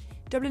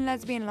 Dublin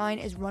Lesbian Line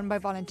is run by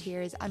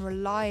volunteers and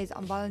relies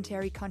on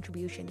voluntary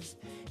contributions,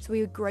 so we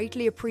would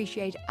greatly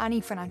appreciate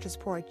any financial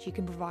support you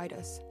can provide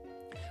us.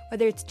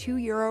 Whether it's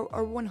 €2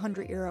 or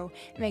 €100,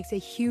 it makes a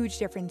huge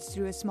difference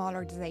to a small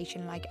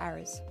organisation like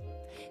ours.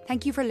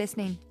 Thank you for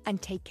listening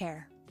and take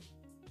care.